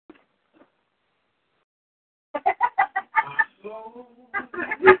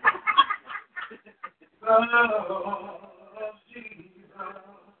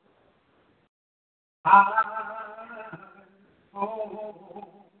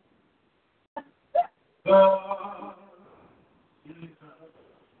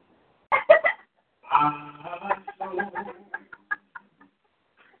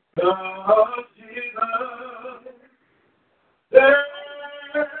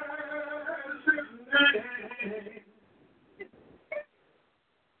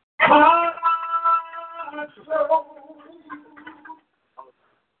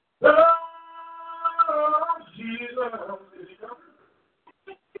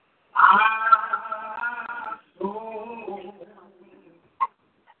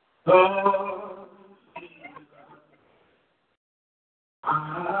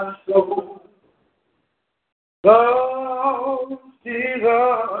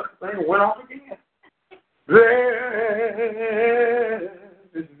 Went off again. Bless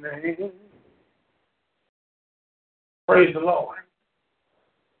his name. Praise the Lord.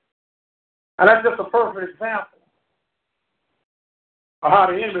 And that's just a perfect example of how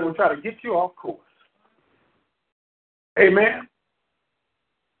the enemy will try to get you off course. Amen.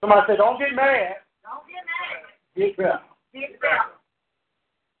 Somebody say, don't get mad. Don't get mad. Get better. Get better.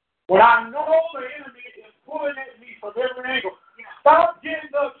 When I know the enemy is pulling at me from every angle, stop getting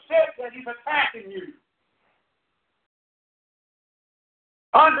upset that he's attacking you.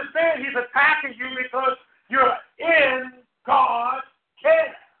 Understand he's attacking you because you're in God's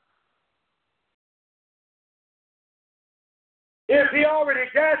care. If he already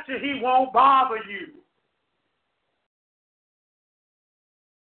got you, he won't bother you.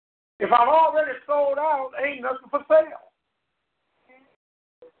 If I've already sold out, ain't nothing for sale.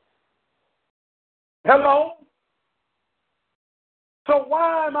 Hello? So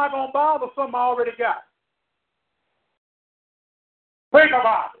why am I going to bother something I already got? Think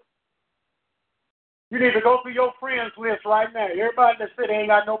about it. You need to go through your friends list right now. Everybody that said they ain't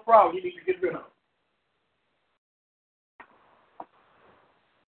got no problem, you need to get rid of them.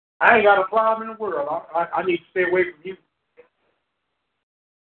 I ain't got a problem in the world. I need to stay away from you.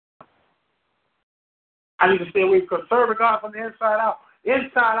 I need to stay away because serving God from the inside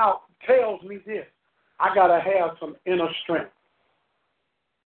out tells me this. I got to have some inner strength.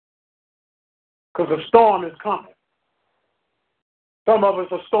 Because the storm is coming. Some of us,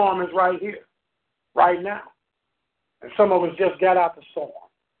 the storm is right here, right now. And some of us just got out the storm.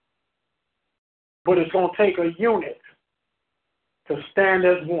 But it's going to take a unit to stand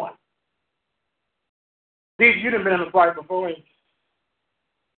as one. Steve, you've been in a fight before, ain't you?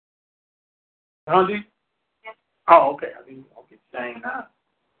 Andy? Oh, okay. I mean, I'll get saying now.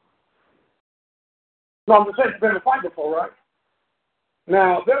 No, I'm just saying you've been in a fight before, right?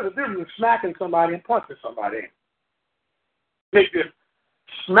 Now, there's a difference between smacking somebody and punching somebody. Big difference.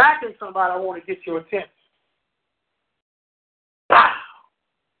 Smacking somebody, I want to get your attention. Wow.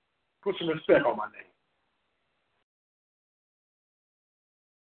 Put some respect on my name.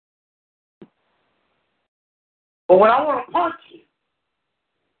 But when I want to punch you,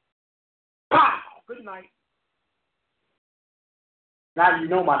 pow, good night. Now you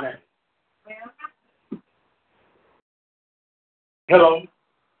know my name. Hello.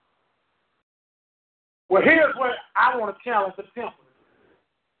 Well, here's what I want to challenge the temple.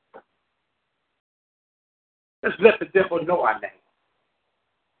 Let's let the devil know our name.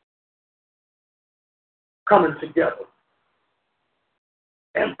 Coming together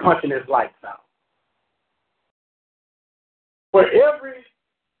and punching his lights out. For every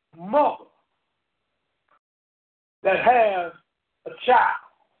mother that has a child,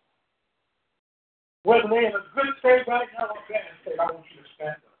 whether they're in a good state right now or a bad state, I want you to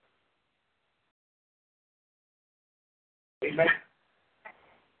stand up. Amen.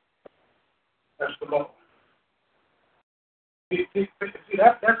 That's the Lord. See,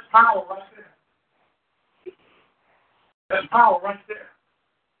 that's power right there. That's power right there.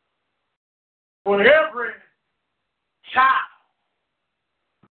 For every child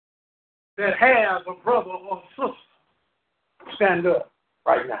that has a brother or a sister, stand up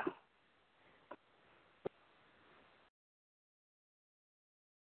right now.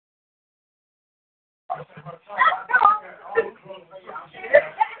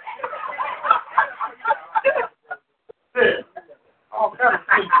 All kinds of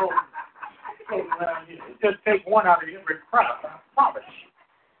things going around here. Just take one out of every crowd, I promise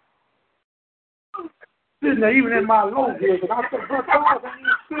you. Sitting there, even in my low heels, and I said, "Brother Charles, I need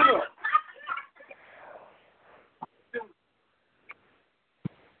to sit up."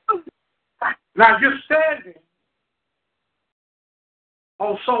 Now you're standing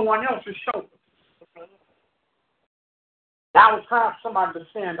on someone else's shoulders. Now it's time for somebody to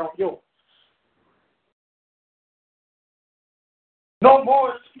stand on yours. No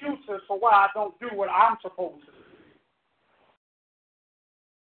more excuses for why I don't do what I'm supposed to do.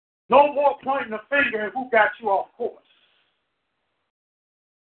 No more pointing the finger at who got you off course.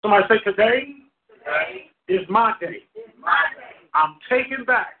 Somebody say, today is my day. I'm taking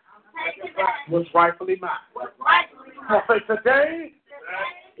back what's rightfully mine. I'll say, today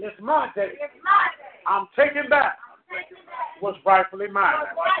is my day. I'm taking back what's rightfully mine.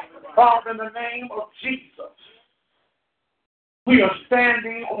 Father, in the name of Jesus, we are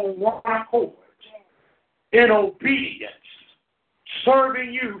standing on one accord in obedience,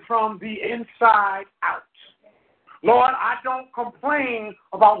 serving you from the inside out. Lord, I don't complain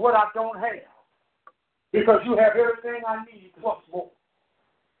about what I don't have, because you have everything I need plus more.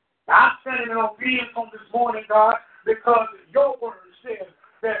 I'm standing in obedience on this morning, God, because your word says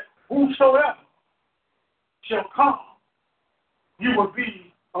that whosoever shall come, you will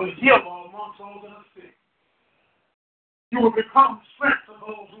be a healer amongst those that are sick. You will become strength to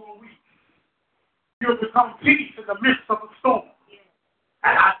those who are weak. You will become peace in the midst of a storm.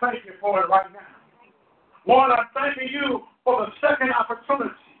 And I thank you for it right now. Lord, I'm thanking you for the second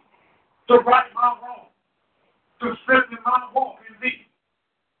opportunity to right my wrong, to strengthen my walk in thee,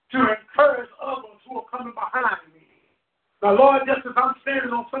 to encourage others who are coming behind me. Now, Lord, just as I'm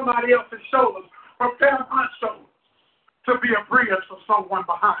standing on somebody else's shoulders, prepare my shoulders to be a bridge for someone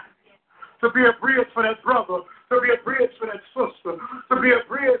behind me, to be a bridge for that brother, to be a bridge for that sister, to be a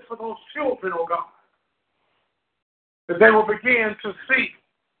bridge for those children, oh God, that they will begin to see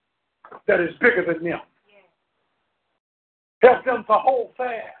that it's bigger than them. Help them to hold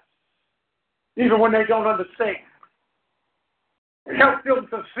fast, even when they don't understand. And help them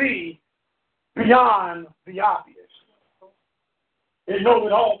to see beyond the obvious. And know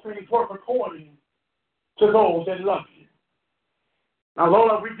that all things work according to those that love you. Now,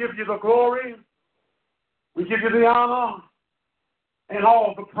 Lord, we give you the glory, we give you the honor, and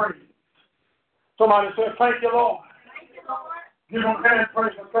all the praise. Somebody say, thank you, Lord. Thank you, Lord. Give them hand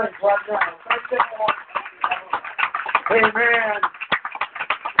praise and thanks right now. Thank you, Lord. Amen.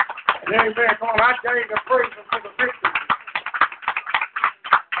 And amen. Come on, I dare you to praise him for the victory.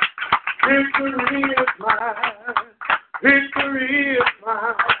 Victory is mine. Victory is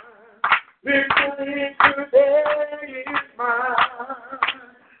mine. Victory today is mine.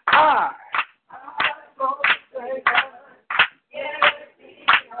 I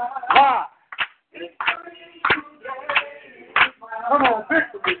come on,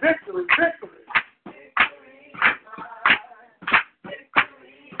 victory, victory, victory.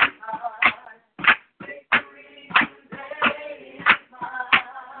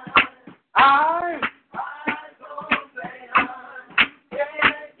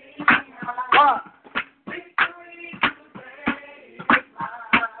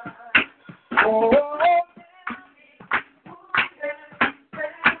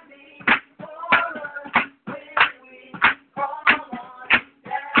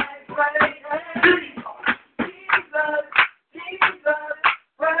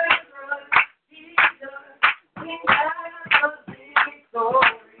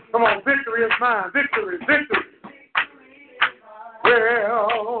 mine. Victory, victory.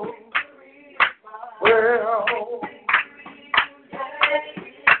 Well.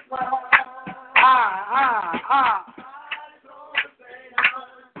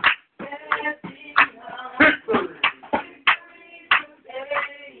 Victory.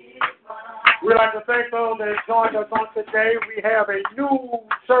 We'd like to thank those that joined us on today. We have a new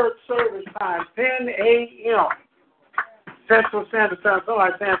church service time, 10 a.m. Central Standard Time.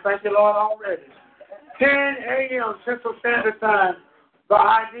 Somebody saying thank you, Lord, already. 10 a.m. Central Standard Time. The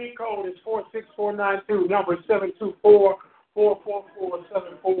ID code is 46492. Number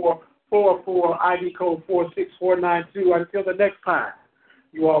 724-444-7444. ID code 46492. Until the next time,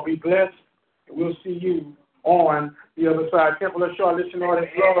 you all be blessed, and we'll see you on the other side. Temple of Charlotte, listen on this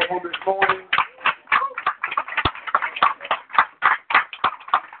brother on this morning.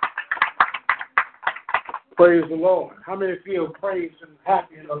 Praise the Lord. How many feel praised and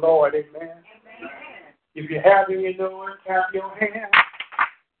happy in the Lord? Amen. Amen. If you're happy, you know it, clap your hands.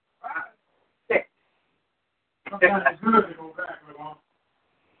 Sometimes it's good to go back, Lord.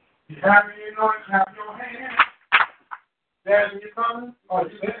 If you're happy, you know it, clap your hands. Daddy, you coming? Oh,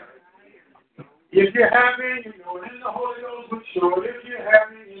 you there? If you're happy, you know it, in the Holy Ghost will show. If you're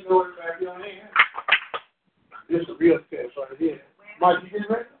happy, you know it, clap your hands. This is a real test right here. Mike, you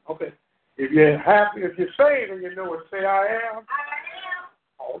getting ready? Okay. If you're happy, if you're saved and you know it, say I am. I am.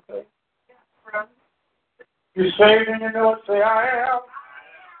 Okay. If you're saved and you know it, say I am.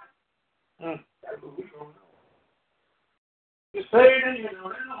 That's what we don't know. If you're saved and you know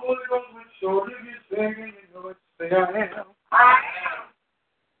it, in the Holy Ghost will show. If you're saved and you know it, say I am. I am.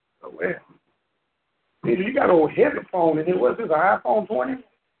 Oh, well. Peter, you got an old heavy phone in here. What's this, an iPhone 20?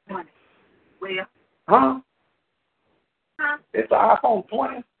 20. Well. Huh? It's an iPhone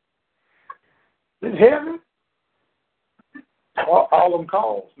 20? It's heavy? All them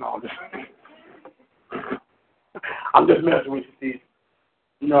calls? No, I'm just messing with you, Steve.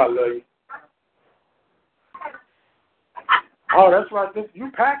 You know I love you. Oh, that's right. You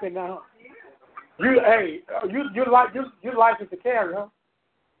packing now. You licensed to carry, huh?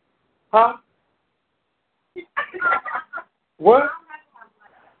 Huh? What?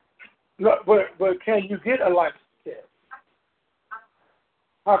 No, but can you get a license to carry?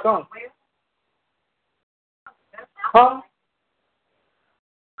 How come? Huh?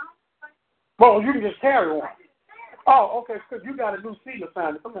 Well, you can just carry one. Oh, okay, because you got a new seat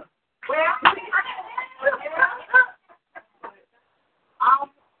assignment. Come here.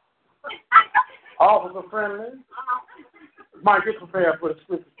 Officer friendly. Mike, get prepared for the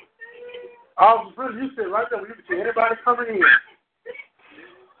scripture. Officer friendly, you sit right there. You can see anybody coming in.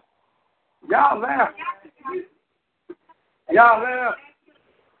 Y'all laugh. Y'all laugh.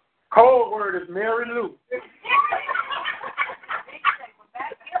 Code word is Mary Lou.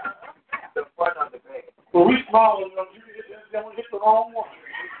 Well, we small enough, you don't hit the wrong one.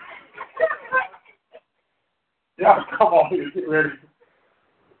 Y'all come on here, get ready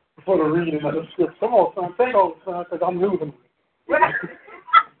for the reading of the script. Come on, son, take over, son, because I'm losing.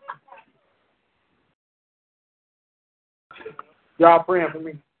 Y'all praying for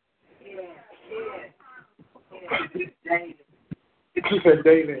me. She said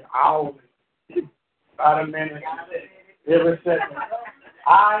daily, hourly, about a minute, every second.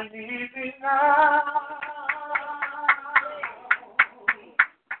 I need thee now.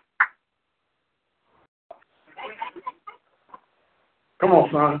 Come on,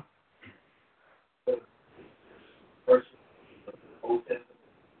 son. First, Old Testament.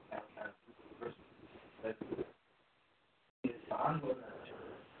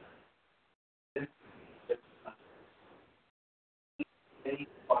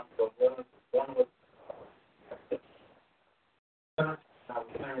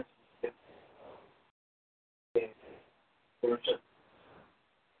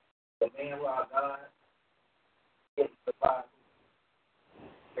 The man who our God gets the Bible.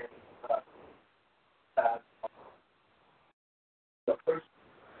 The first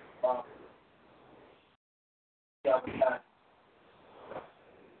I'm not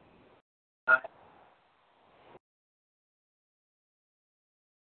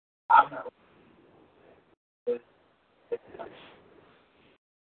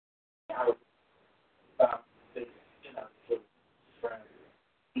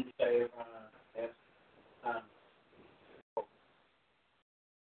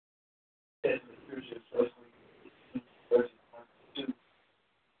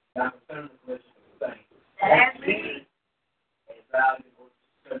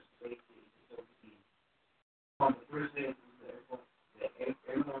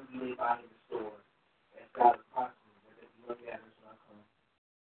everyone believe out in the store and got a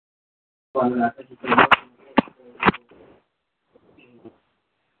Father, I thank you for the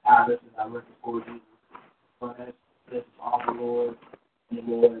this is our record for you. Father, this is all the Lord, and the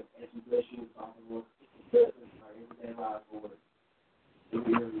Lord, as we bless you, all the Lord, bless us in our everyday lives, Lord. In the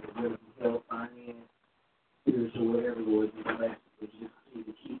area of wisdom, health, finance, spiritual, whatever, Lord, you bless us, but you just continue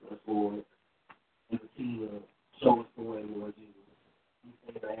to keep us, Lord, and continue to show us the way, Lord Jesus. We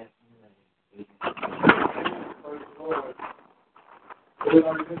thank you, I ask in your name. Praise the Lord. We're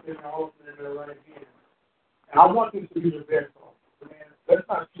going to listen and open it right again. And I want this to be the best of. Man, let's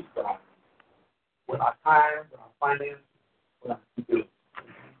not keep God with our time, with our finances, with our ability.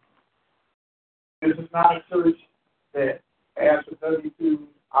 This is not a church that asks for W-2s.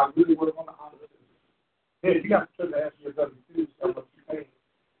 I really work on the honor system. Hey, you got to ask for your W-2s, that's what you pay.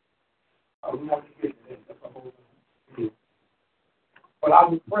 We want to get to that. That's the whole thing. But I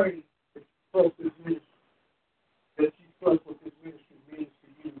would pray that you trust this ministry, that you trust what this ministry means to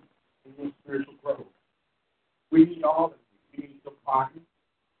you in your spiritual growth. We need all of you. We need your body,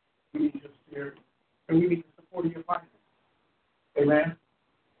 we need your spirit, and we need the support of your finances. Amen?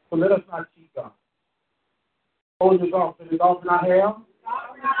 So let us not cheat God. Hold this offering. This offering I have,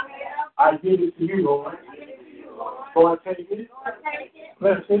 I give it to you, Lord. Lord, take it,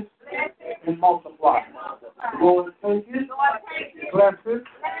 bless it, and multiply. Lord, take it, bless it,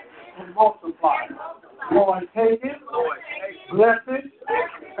 and multiply. Lord, take it, bless it,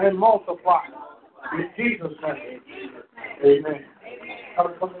 and multiply. In Jesus' name. Amen. Come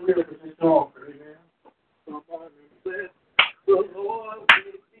to the river with this offering. Amen. The Lord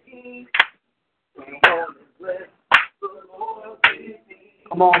with me. Bless the Lord with me.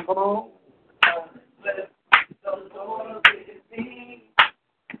 Come on, come on. Bless the Lord with me.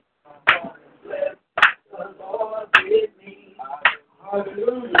 Bless the Lord with me.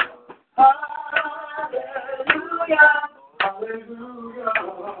 Hallelujah. Hallelujah. Hallelujah.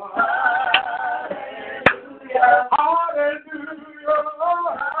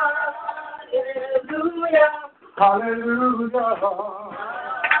 Hallelujah. Hallelujah.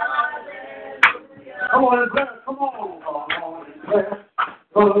 Come on and bless. Come on. Bless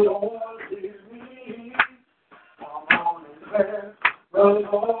the Lord with me. Come on and bless the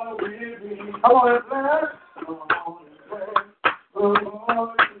Lord with me. Come on and bless. Come on and bless the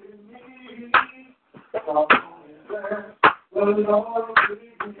Lord with me. Come on and bless the Lord with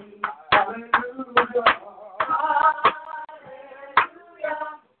me. Hallelujah.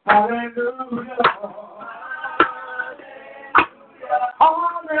 Hallelujah.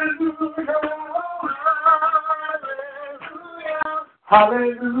 Hallelujah.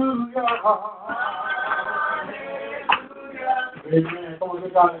 Hallelujah. Amen. Come on,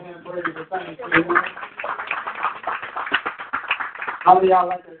 give God a hand, praise and thanks. Amen. How many of y'all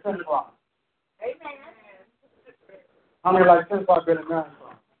like that 10 o'clock? Amen. How many like 10 o'clock better than 9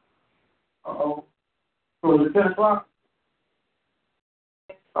 o'clock? Uh-oh. So is it 10 o'clock?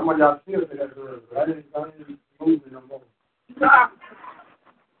 Some of y'all still say that's early, but I didn't move it no more.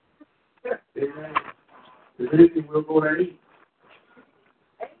 Amen. If anything, we'll go there and eat.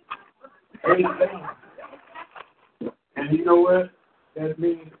 Amen. And you know what? That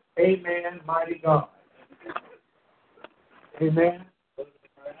means, amen, mighty God. Amen.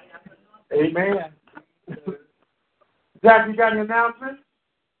 Amen. Jack, you got any announcements?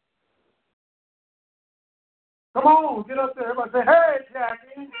 Come on, get up there. Everybody say, hey,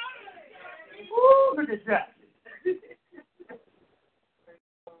 Jackie. Woo, look at Jackie.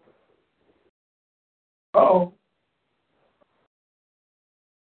 Uh-oh.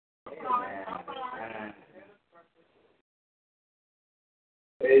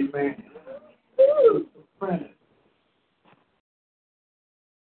 Amen. Woo, friend.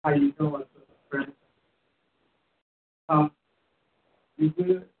 How you doing, friend? You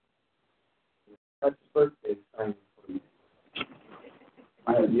good? That's the birthday thing for you. I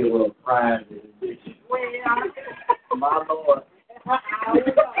have your little pride and addiction. My Lord. Amen.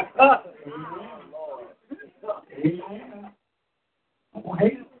 Amen. Oh,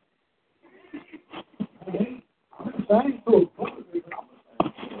 hey. Hey. I'm saying to a point.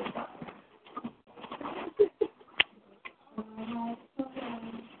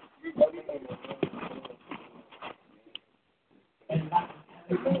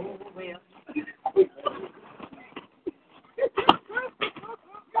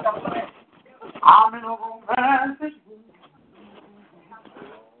 I'm in a romantic mood.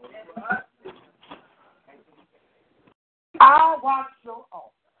 I watch your offer.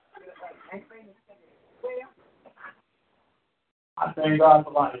 I thank God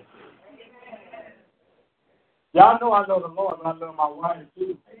for life. Y'all know I love the Lord, but I love my wife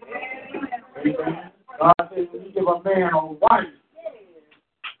too. Amen. God says when you give a man a wife,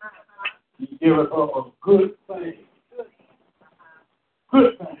 give us a good thing.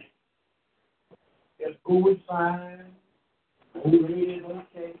 Good thing. It's good fine. Who is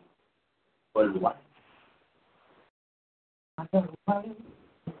okay? But what? I got a fight.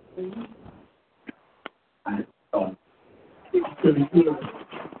 I don't. I'm pretty good.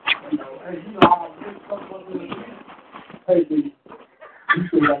 You know, hey, you know how this stuff was in the game? Hey, dude, you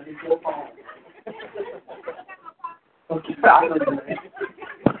should have get your phone. Okay, I know you ain't.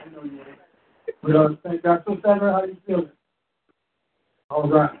 I know you ain't. But thank God. So, Sandra, how you feeling? All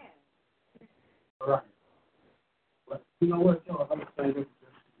right. All right. But you know what, y'all? I'm going to say this.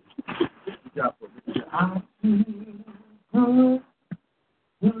 I feel good,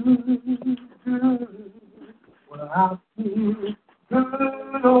 good. Well, I feel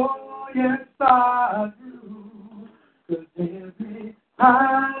good, oh, yes, I do. 'Cause every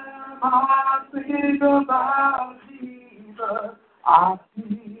time I think about Jesus, I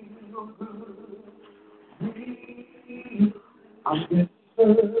feel good. I'm just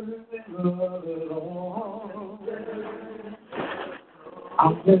serving the Lord.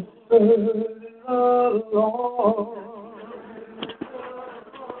 I'm just serving the Lord.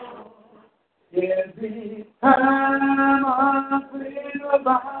 Every time I think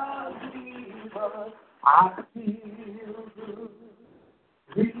about Jesus, I feel good.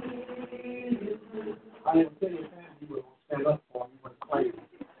 I didn't say your family would stand up for me when claiming.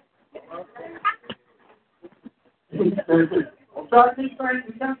 I'm sorry, these things,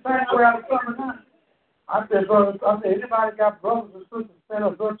 you can't stand around the summer night. I said, brothers, anybody got brothers or sisters stand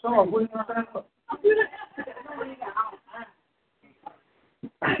up, good charge, wouldn't you stand up?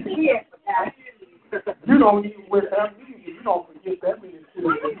 You don't even with that meeting, you don't forget that meeting. You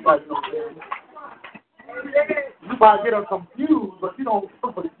might get them confused, but you don't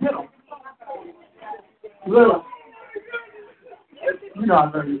forget them. Look, you know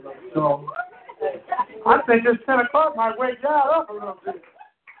I know you know. So, I think this 10 o'clock might wake y'all up a little bit.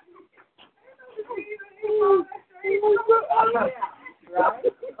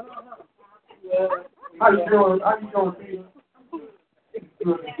 How you doing? How you doing, Peter?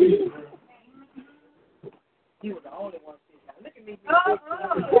 Good to see you. You were the only one. Look at me. I saw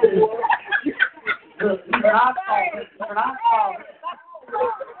it.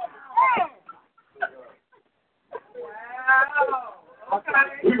 Wow. Okay.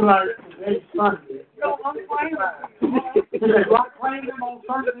 People like today's Sunday. No, I'm claiming. Did they rock claim them on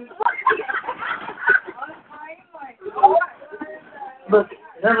Sunday? Look,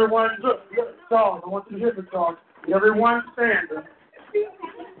 everyone, look, Charles, I want you to hear me, Charles. Everyone standing.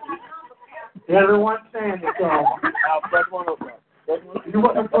 Everyone standing, Charles. That's one of them. You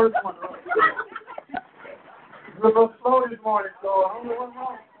were the first one. You're a little slow this morning, Charles. I don't know what's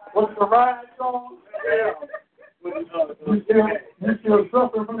wrong. What's the ride, Charles? Yeah. You still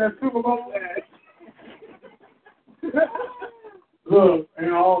suffering from that Super Bowl? Look,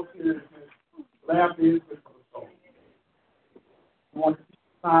 in all seriousness, laughter is good for the soul. I want to keep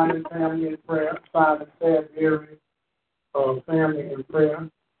Simon family in prayer, Simon Sad Mary family in prayer.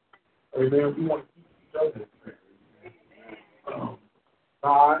 Amen. We want to keep each other in prayer.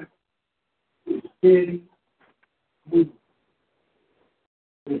 God is steady, moving.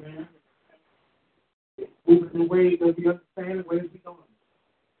 Amen. Moving in ways that we understand and ways we don't understand.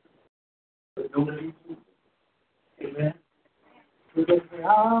 But no one needs to. Amen. So they say,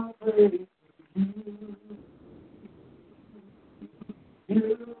 I'll pray for you.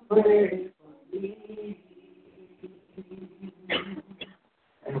 You pray for me.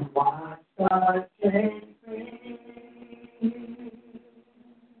 And watch God change things.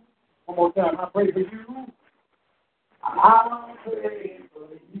 One more time. I pray for you. I'll pray for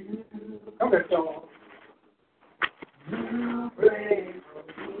you. Come here, y'all. You pray for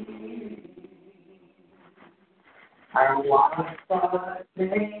me. And watch God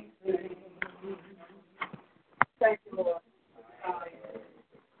change things. Thank you, Lord.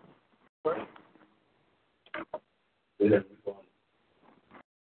 Yeah.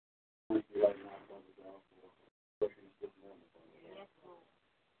 Thank you right now, Father God, for working this morning, Father God.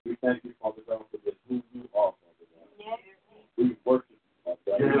 We thank you, Father God, for just who you are, Father God. Yes. We worship you, Father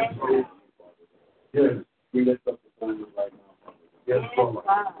God. Yes. We praise you, Father God. Yes. We lift up the family right now, Father God. Yes, Lord.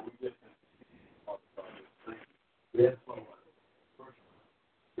 We just thank you, Father God. Yes, Lord.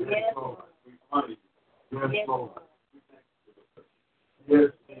 Yes, Lord. We honor you. Yes, Lord. We thank you for the church.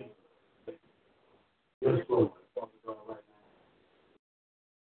 Yes. Yes, Lord. Father God, right now.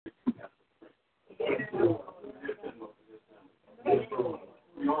 Yes, Lord. Yes, Lord.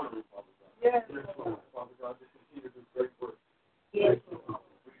 We honor you, Father God. Yes, Lord. Father God, just continue to do great work. Yes, Lord.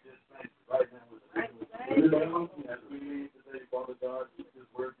 We just thank you right now. As we leave today, Father God, keep this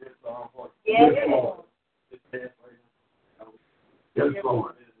word gets to our heart. Yes, Lord. Yes,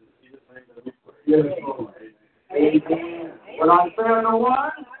 Lord. Yes, Lord. Amen. But I say unto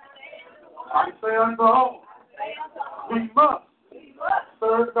one, I say unto all, we must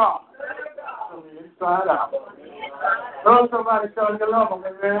serve God from the inside out. Love somebody, tell you love them,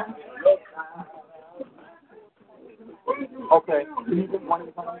 amen. Okay. Can you get one?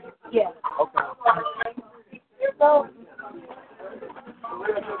 Yes. Okay.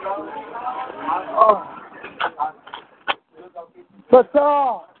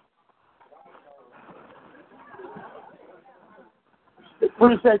 So,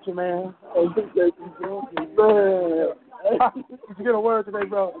 appreciate you, man. Appreciate you, man. Did you get a word today,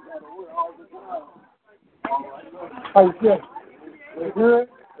 bro? How you feel? You good?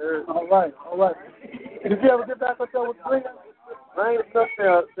 All right, all right. Did you ever get back up there with the ring? I ain't up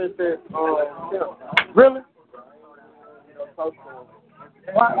there since then. Really? What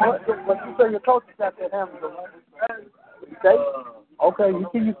you say your coach is at that Hamilton, right? Okay, you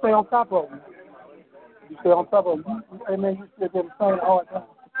see you stay on top of them. You stay on top of them. Hey, man, you still get the same all the time.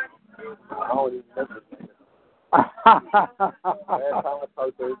 I don't even know. Last time I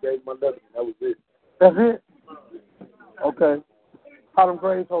talked to her, he gave my letter. That was it. That's it? Okay. How them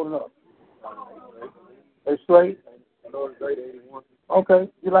grades holding up? They straight? I know it's grade 81.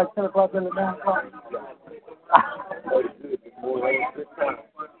 Okay. You like 10 o'clock in the 9 o'clock?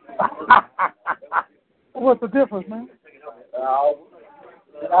 What's the difference, man?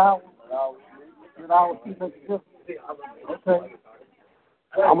 An hour keep it just. Okay.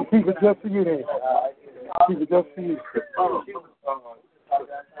 I'm gonna keep it just for you then. Keep it just for you.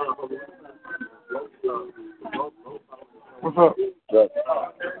 What's up?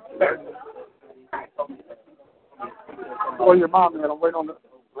 Where your mom at? I'm waiting on the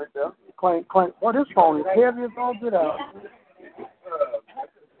right there. Clank. What this phone is heavy as all get out.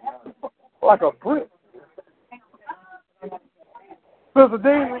 Like a brick. Sister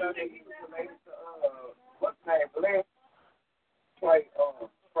Dean. What's the name? Blair?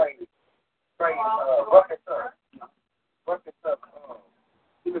 Bucket up.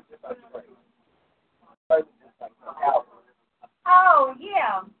 He was just like Oh,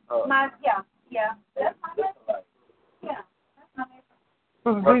 yeah. Yeah. That's my best. Yeah. That's my best.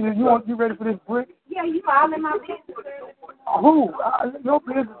 Sister Dean, you ready for this brick? Yeah, you all in my business. Who? Your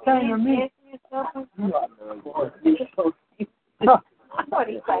business came to me. What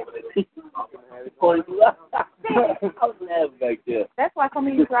do you say? That's why some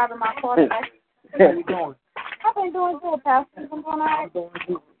of you driving my car today. How you doing? I've been doing good, Pastor. I'm doing all right.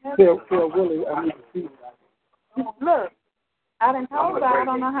 Tell Willie I need to see you. Look, I done told her I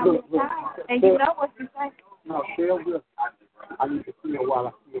don't know how many times. And you know what you say. No, tell Willie I need to see her while I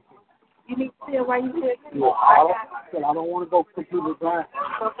see her. You need to see her while you see her. Yeah, I don't want to go completely blind.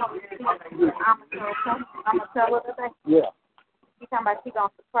 I'm going to tell her today. Yeah. She talking about she going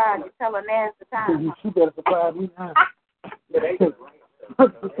to surprise you. Tell her now's the time. She better surprise me now.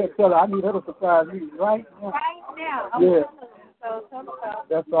 Tell her I need her to surprise me right now. Right now. Yeah. So tell her.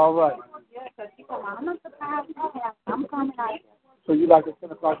 That's all right. Yeah, because she told me, I'm not surprised. I'm coming out. So you like the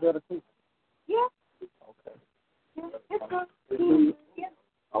 10 o'clock better too? Yeah. Okay. Yeah, it's good. Yeah.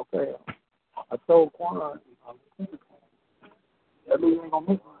 Okay. I told Quan that means you ain't going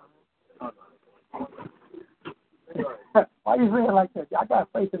to miss it. Why you saying like that? I got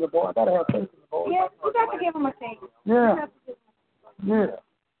faith in the boy. I got to have faith in the boy. Yeah, you got to give him a chance. Yeah. Yeah.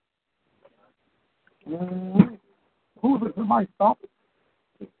 Who's it? Somebody stop it?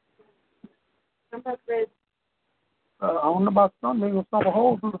 I don't know about something. They're going to stop a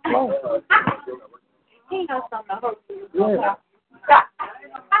hole through the floor. He knows something to hold you. Yeah.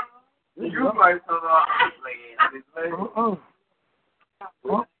 You might tell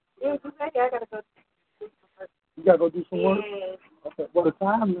Huh? Yeah, you say I got to go. You got to go do some work? Yes. Okay. Well, the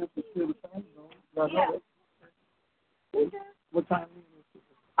time is still the same, though. You know that? What time is it?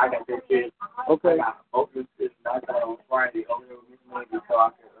 I got that shit. Okay. I got open shit. I got on Friday. Only on this Monday, so I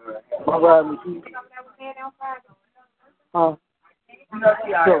can My ride with you. Huh?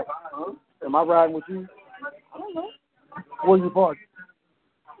 So, am I riding with you? Where you parked?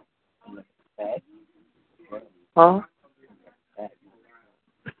 Huh?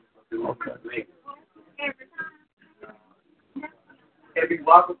 Okay. Every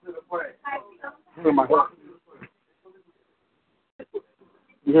welcome to the play. Hear my hat.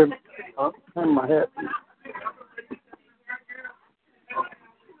 You hear me? Huh? Hear my hat.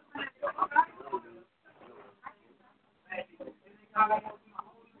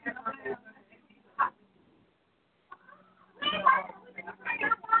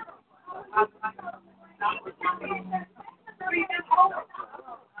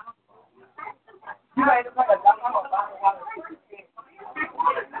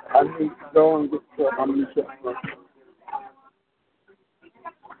 I need to go and get the truck. I'm going to check.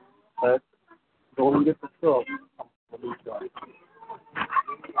 Go and get the truck. I'm going to check.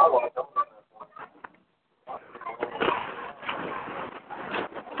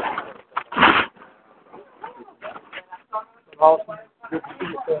 Awesome. Good to see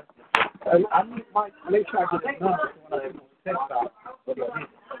you, sir. I might make sure I get the number when I text out.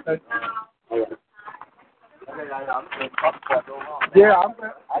 Yeah, I'm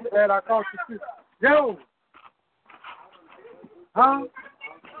glad I called you too. Yo! Huh?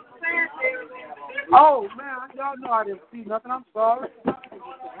 Oh, man, y'all know I didn't see nothing. I'm sorry.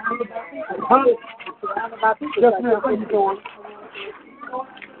 Huh? Yes, ma'am. How you doing?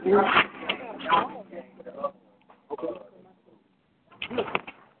 Yeah.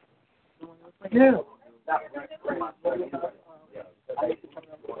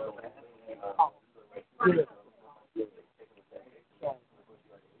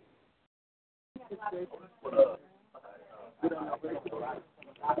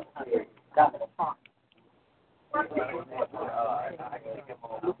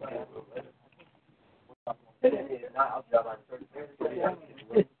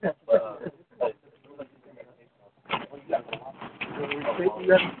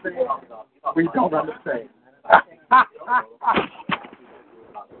 We don't understand.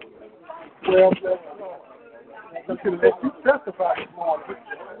 Well, I'm going to let you testify this morning.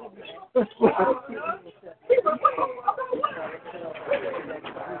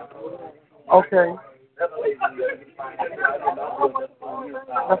 Okay.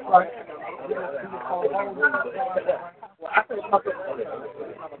 That's right.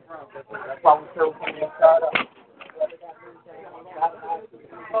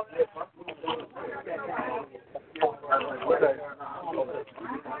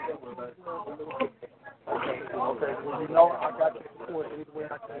 Okay, well, you know, I got your support either way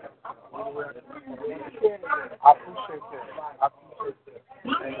I can. I appreciate that.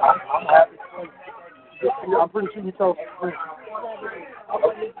 And I'm happy for you. I'm pretty sure you told me.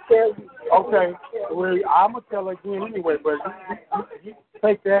 Okay, well, I'm going to tell her again anyway, but you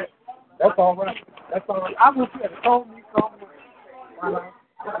take that. That's all right. That's all right. I wish you had told me something.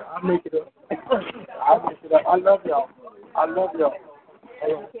 I'll make it up. I'll make it up. I love y'all. I love y'all.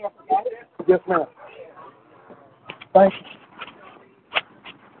 Yes, ma'am. Thank you.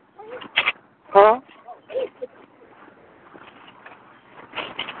 Huh?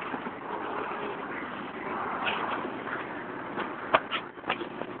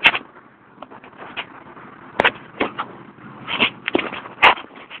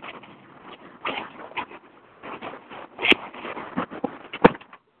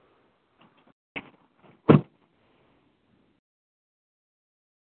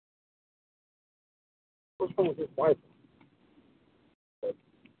 What's wrong with his wife?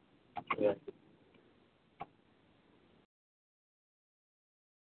 Yeah.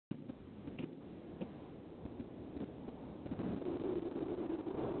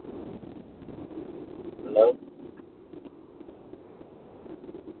 Hello?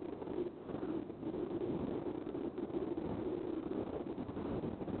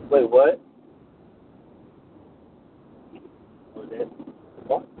 Wait, what? Oh, that?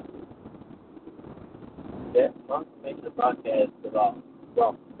 What? That month makes the podcast about,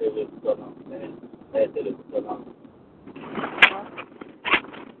 well, it was so long, man. That did it for so long.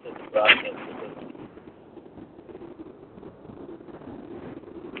 It's a broadcast.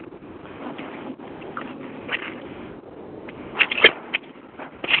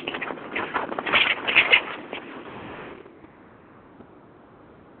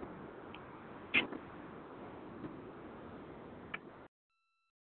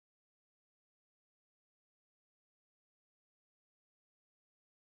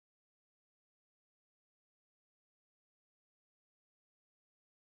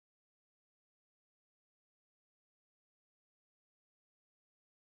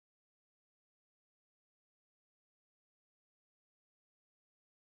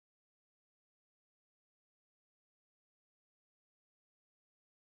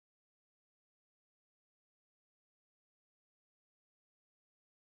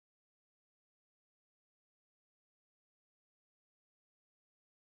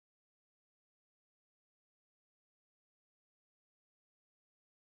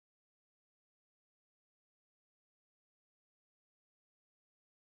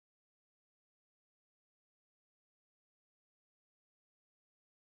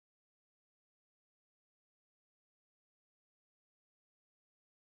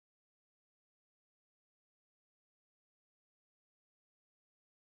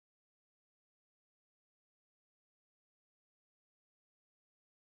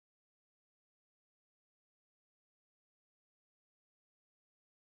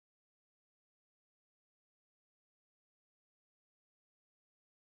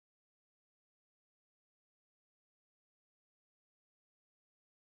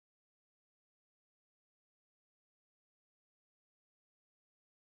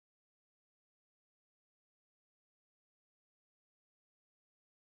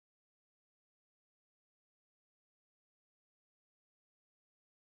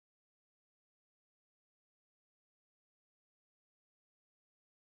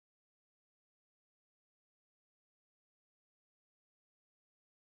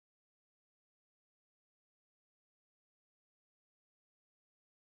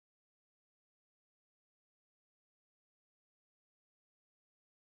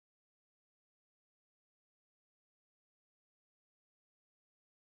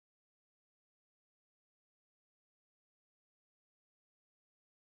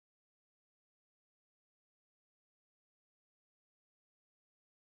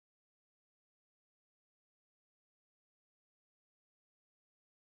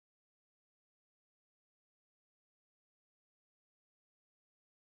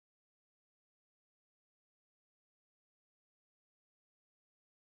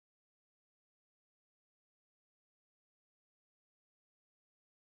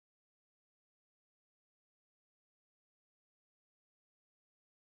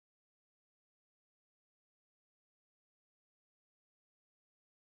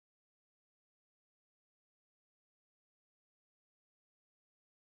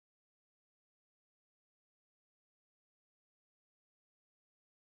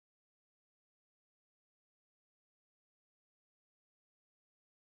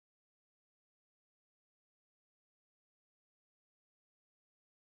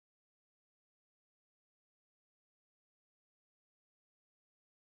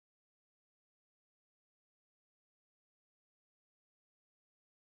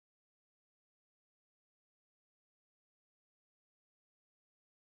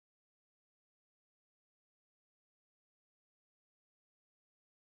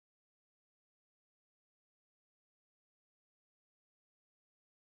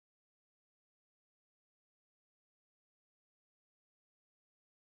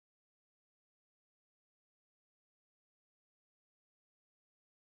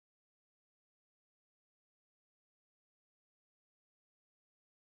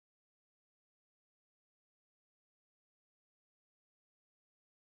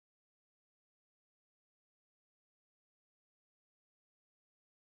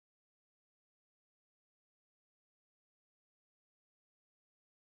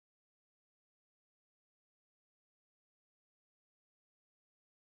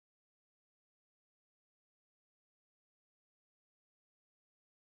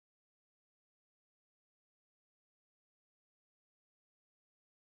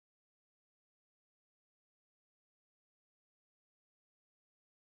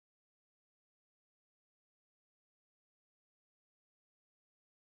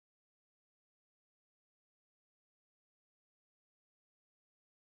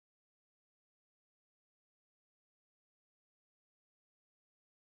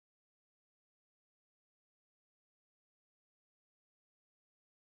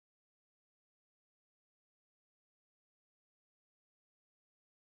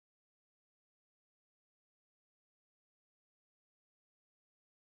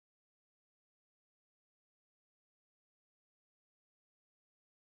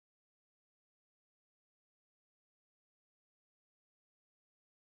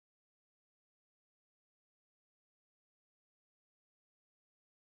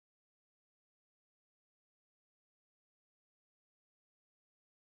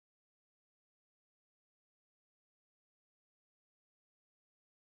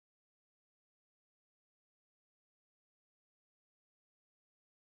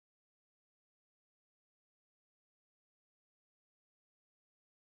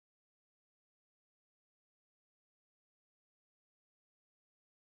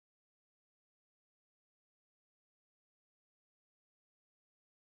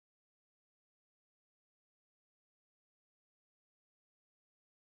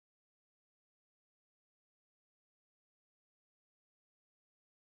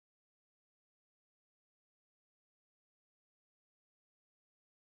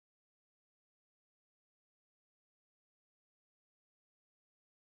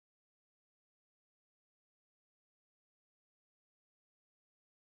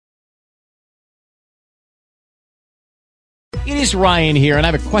 It is Ryan here, and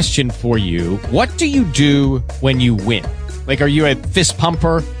I have a question for you. What do you do when you win? Like, are you a fist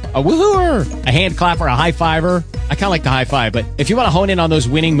pumper, a woohooer, a hand clapper, a high fiver? I kind of like the high five, but if you want to hone in on those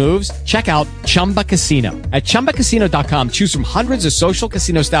winning moves, check out Chumba Casino. At ChumbaCasino.com, choose from hundreds of social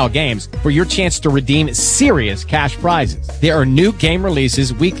casino-style games for your chance to redeem serious cash prizes. There are new game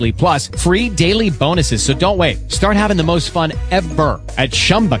releases weekly, plus free daily bonuses. So don't wait. Start having the most fun ever at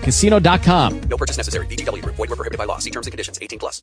ChumbaCasino.com. No purchase necessary. VGW Group. Void where prohibited by law. See terms and conditions. 18+.